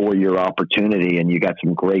great 4-year opportunity, and you got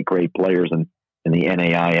some great players in the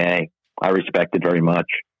NAIA. I respect it very much.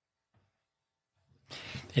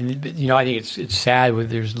 And I think it's sad with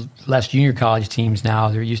there's less junior college teams now.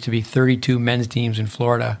 There used to be 32 men's teams in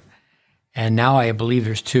Florida, and now I believe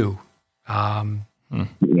there's 2.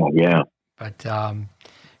 Yeah. But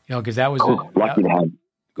because that was lucky to have.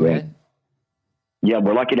 Go ahead. Yeah,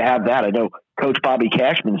 we're lucky to have that. I know Coach Bobby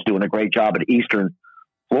Cashman's doing a great job at Eastern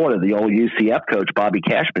Florida. The old UCF coach, Bobby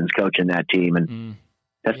Cashman's coaching that team, and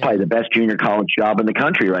that's probably the best junior college job in the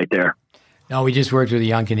country right there. No, we just worked with a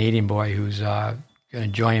young Canadian boy who's going to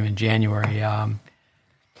join him in January.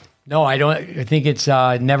 No, I don't. I think it's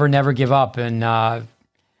never give up, and I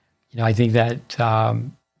think that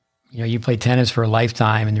you play tennis for a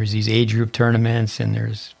lifetime, and there's these age group tournaments, and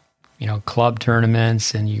there's club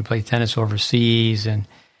tournaments, and you play tennis overseas. And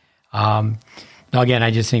now again,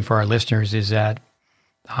 I just think for our listeners is that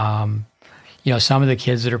some of the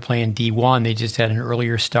kids that are playing D1, they just had an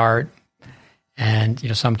earlier start, and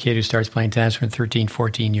some kid who starts playing tennis when 13,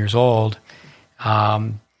 14 years old.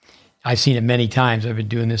 I've seen it many times. I've been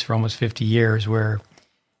doing this for almost 50 years where,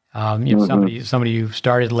 somebody who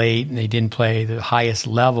started late and they didn't play the highest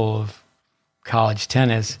level of college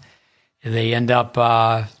tennis, they end up,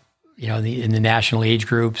 in the national age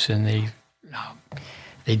groups, and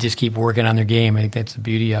they just keep working on their game. I think that's the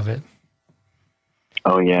beauty of it.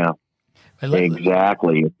 Oh yeah,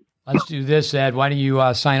 exactly. Let's do this, Ed. Why don't you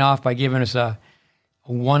sign off by giving us a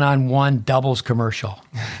one-on-one doubles commercial?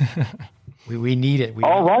 We need it.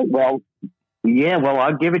 All right. Well,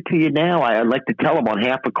 I'll give it to you now. I'd like to tell them on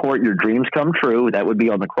half a court, your dreams come true. That would be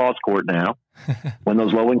on the cross court now. When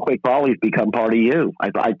those low and quick volleys become part of you.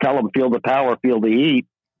 I tell them, feel the power, feel the heat.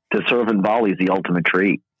 To serve in volleys, the ultimate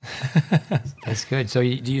treat. That's good. So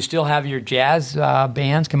do you still have your jazz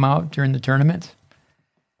bands come out during the tournaments?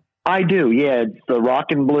 I do, yeah. It's the rock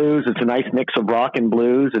and blues. It's a nice mix of rock and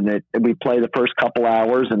blues, and we play the first couple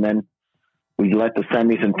hours, and then we let the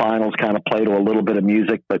semis and finals kind of play to a little bit of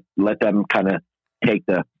music, but let them kind of take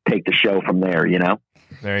the show from there,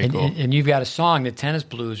 Very cool. And you've got a song, the Tennis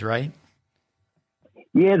Blues, right?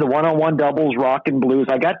 Yeah, the one-on-one doubles, rock and blues.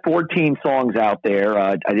 I got 14 songs out there.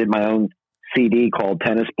 I did my own CD called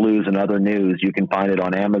Tennis Blues and Other News. You can find it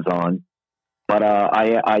on Amazon. But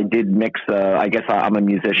I did mix. I guess I'm a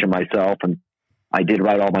musician myself, and I did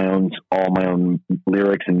write all my own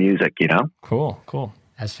lyrics and music. Cool.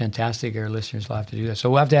 That's fantastic. Our listeners will have to do that. So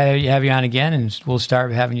we'll have to have you on again, and we'll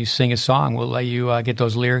start having you sing a song. We'll let you get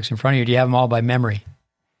those lyrics in front of you. Do you have them all by memory?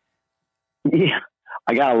 Yeah.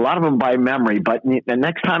 I got a lot of them by memory, but the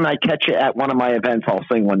next time I catch you at one of my events, I'll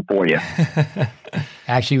sing one for you.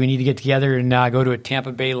 Actually, we need to get together and go to a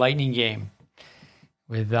Tampa Bay Lightning game.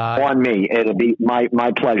 On me. It'll be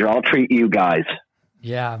my pleasure. I'll treat you guys.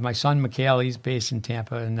 Yeah, my son, Mikhail, he's based in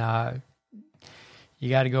Tampa, and you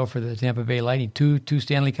got to go for the Tampa Bay Lightning. Two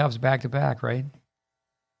Stanley Cups back-to-back, right?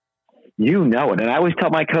 You know it. And I always tell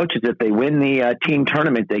my coaches if they win the team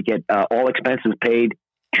tournament, they get all expenses paid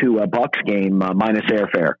to a Bucks game minus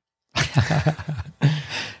airfare.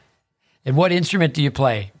 And what instrument do you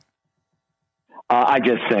play? I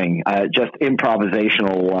just sing, just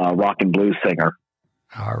improvisational rock and blues singer.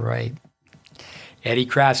 All right. Eddie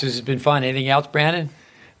Krass, this has been fun. Anything else, Brandon?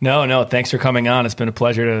 No. Thanks for coming on. It's been a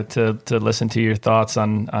pleasure to listen to your thoughts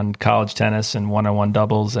on college tennis and one-on-one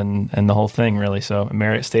doubles and the whole thing, really. So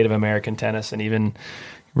state of American tennis, and even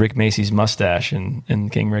Rick Macy's mustache in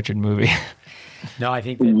King Richard movie. No, I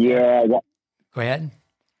think that, go ahead.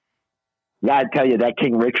 Yeah, I tell you, that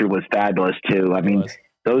King Richard was fabulous too. I mean,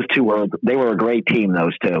 those two were a great team,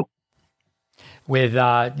 those two. With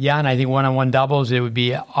and I think one-on-one doubles, it would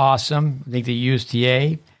be awesome. I think the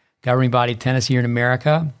USTA, governing body of tennis here in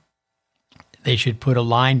America, they should put a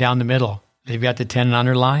line down the middle. They've got the 10 and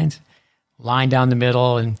under lines, line down the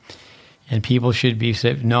middle, and people should be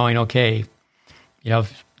knowing, okay,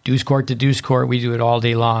 deuce court to deuce court, we do it all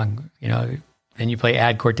day long. Then you play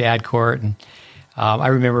ad court to ad court. And I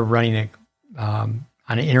remember running on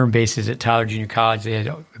an interim basis at Tyler Junior College. They had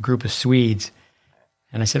a group of Swedes.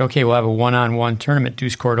 And I said, okay, we'll have a one-on-one tournament,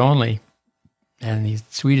 deuce court only. And these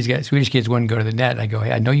Swedish kids wouldn't go to the net. I go,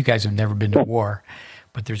 hey, I know you guys have never been to war,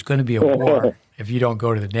 but there's going to be a war if you don't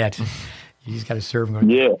go to the net. You just got to serve them.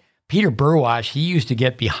 Yeah. Peter Burwash, he used to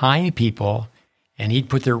get behind people, and he'd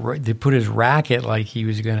put his racket like he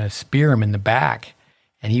was going to spear him in the back,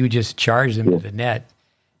 and he would just charge them to the net.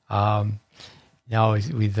 I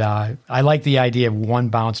like the idea of one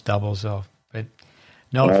bounce doubles, though. But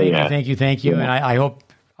No, thank you. And I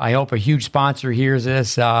hope a huge sponsor hears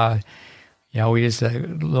this. We just a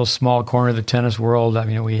little small corner of the tennis world. I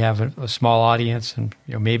mean, we have a small audience, and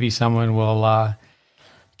maybe someone will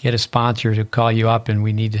get a sponsor to call you up, and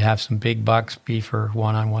we need to have some big bucks be for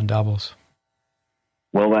one-on-one doubles.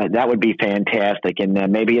 Well, that would be fantastic, and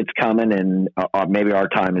maybe it's coming, and maybe our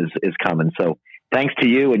time is coming. So, thanks to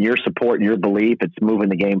you and your support and your belief. It's moving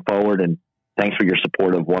the game forward, and thanks for your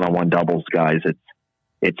support of one-on-one doubles, guys.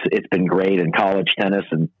 It's been great in college tennis,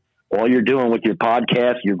 and all you're doing with your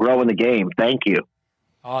podcast, you're growing the game. Thank you.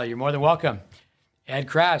 Oh, you're more than welcome. Ed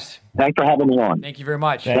Krass. Thanks for having me on. Thank you very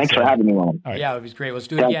much. Thanks for having me on. Right. Yeah, it was great. Let's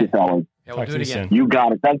do it again. Thank you, fellas. Yeah, we'll do it again. You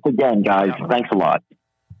got it. Thanks again, guys. Yeah. Thanks a lot.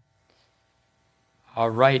 All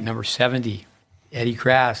right, number 70, Eddie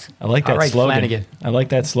Krass. I like that slogan. Flanagan. I like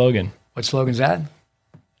that slogan. What slogan's that?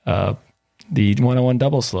 The one-on-one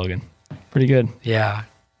double slogan. Pretty good. Yeah.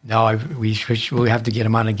 No, we have to get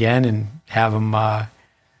him on again and have him. I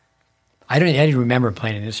didn't remember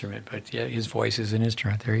playing an instrument, but yeah, his voice is an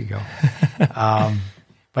instrument. There you go.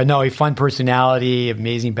 But no, a fun personality,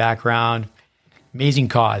 amazing background, amazing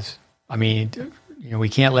cause. I mean, we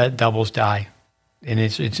can't let doubles die, and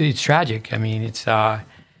it's tragic. I mean, it's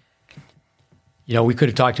we could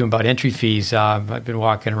have talked to him about entry fees. I've been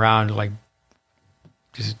walking around like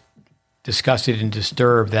just disgusted and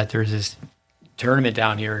disturbed that there's this tournament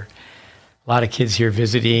down here. A lot of kids here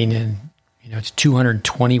visiting, and it's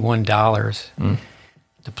 $221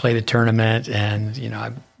 to play the tournament. And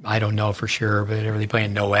I don't know for sure, but are they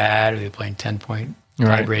playing no ad? Are they playing 10-point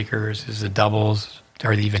tiebreakers? Is it doubles?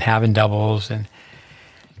 Are they even having doubles? And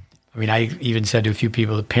I mean, I even said to a few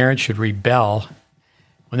people, the parents should rebel.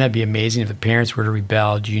 Wouldn't that be amazing if the parents were to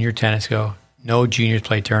rebel? Junior tennis go, no juniors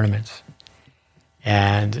play tournaments.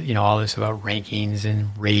 And, all this about rankings and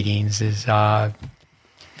ratings is, that's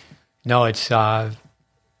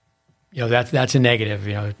a negative.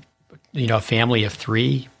 A family of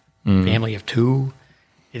 3, family of 2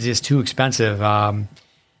 is just too expensive.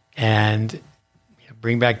 And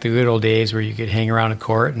bring back the good old days where you could hang around a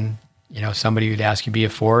court and, somebody would ask you to be a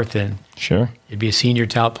fourth, and sure, it'd be a senior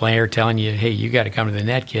player telling you, hey, you got to come to the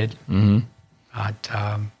net, kid. Mm-hmm. But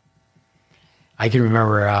I can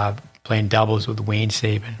remember playing doubles with Wayne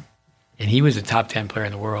Sabin, and he was a top 10 player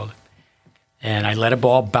in the world. And I let a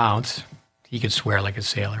ball bounce. He could swear like a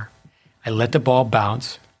sailor. I let the ball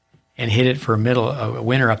bounce and hit it for a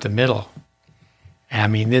winner up the middle. And I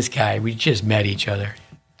mean, this guy, we just met each other.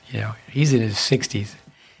 He's in his 60s.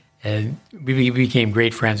 And we became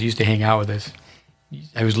great friends. He used to hang out with us.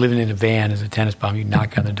 I was living in a van as a tennis bum. You'd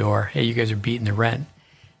knock on the door. Hey, you guys are beating the rent.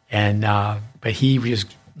 And but he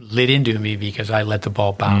just lit into me because I let the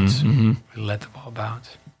ball bounce. Mm-hmm. We let the ball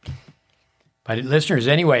bounce. But listeners,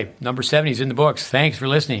 anyway, number 70 is in the books. Thanks for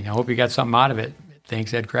listening. I hope you got something out of it.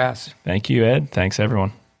 Thanks, Ed Krass. Thank you, Ed. Thanks,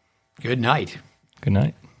 everyone. Good night. Good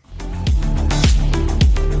night.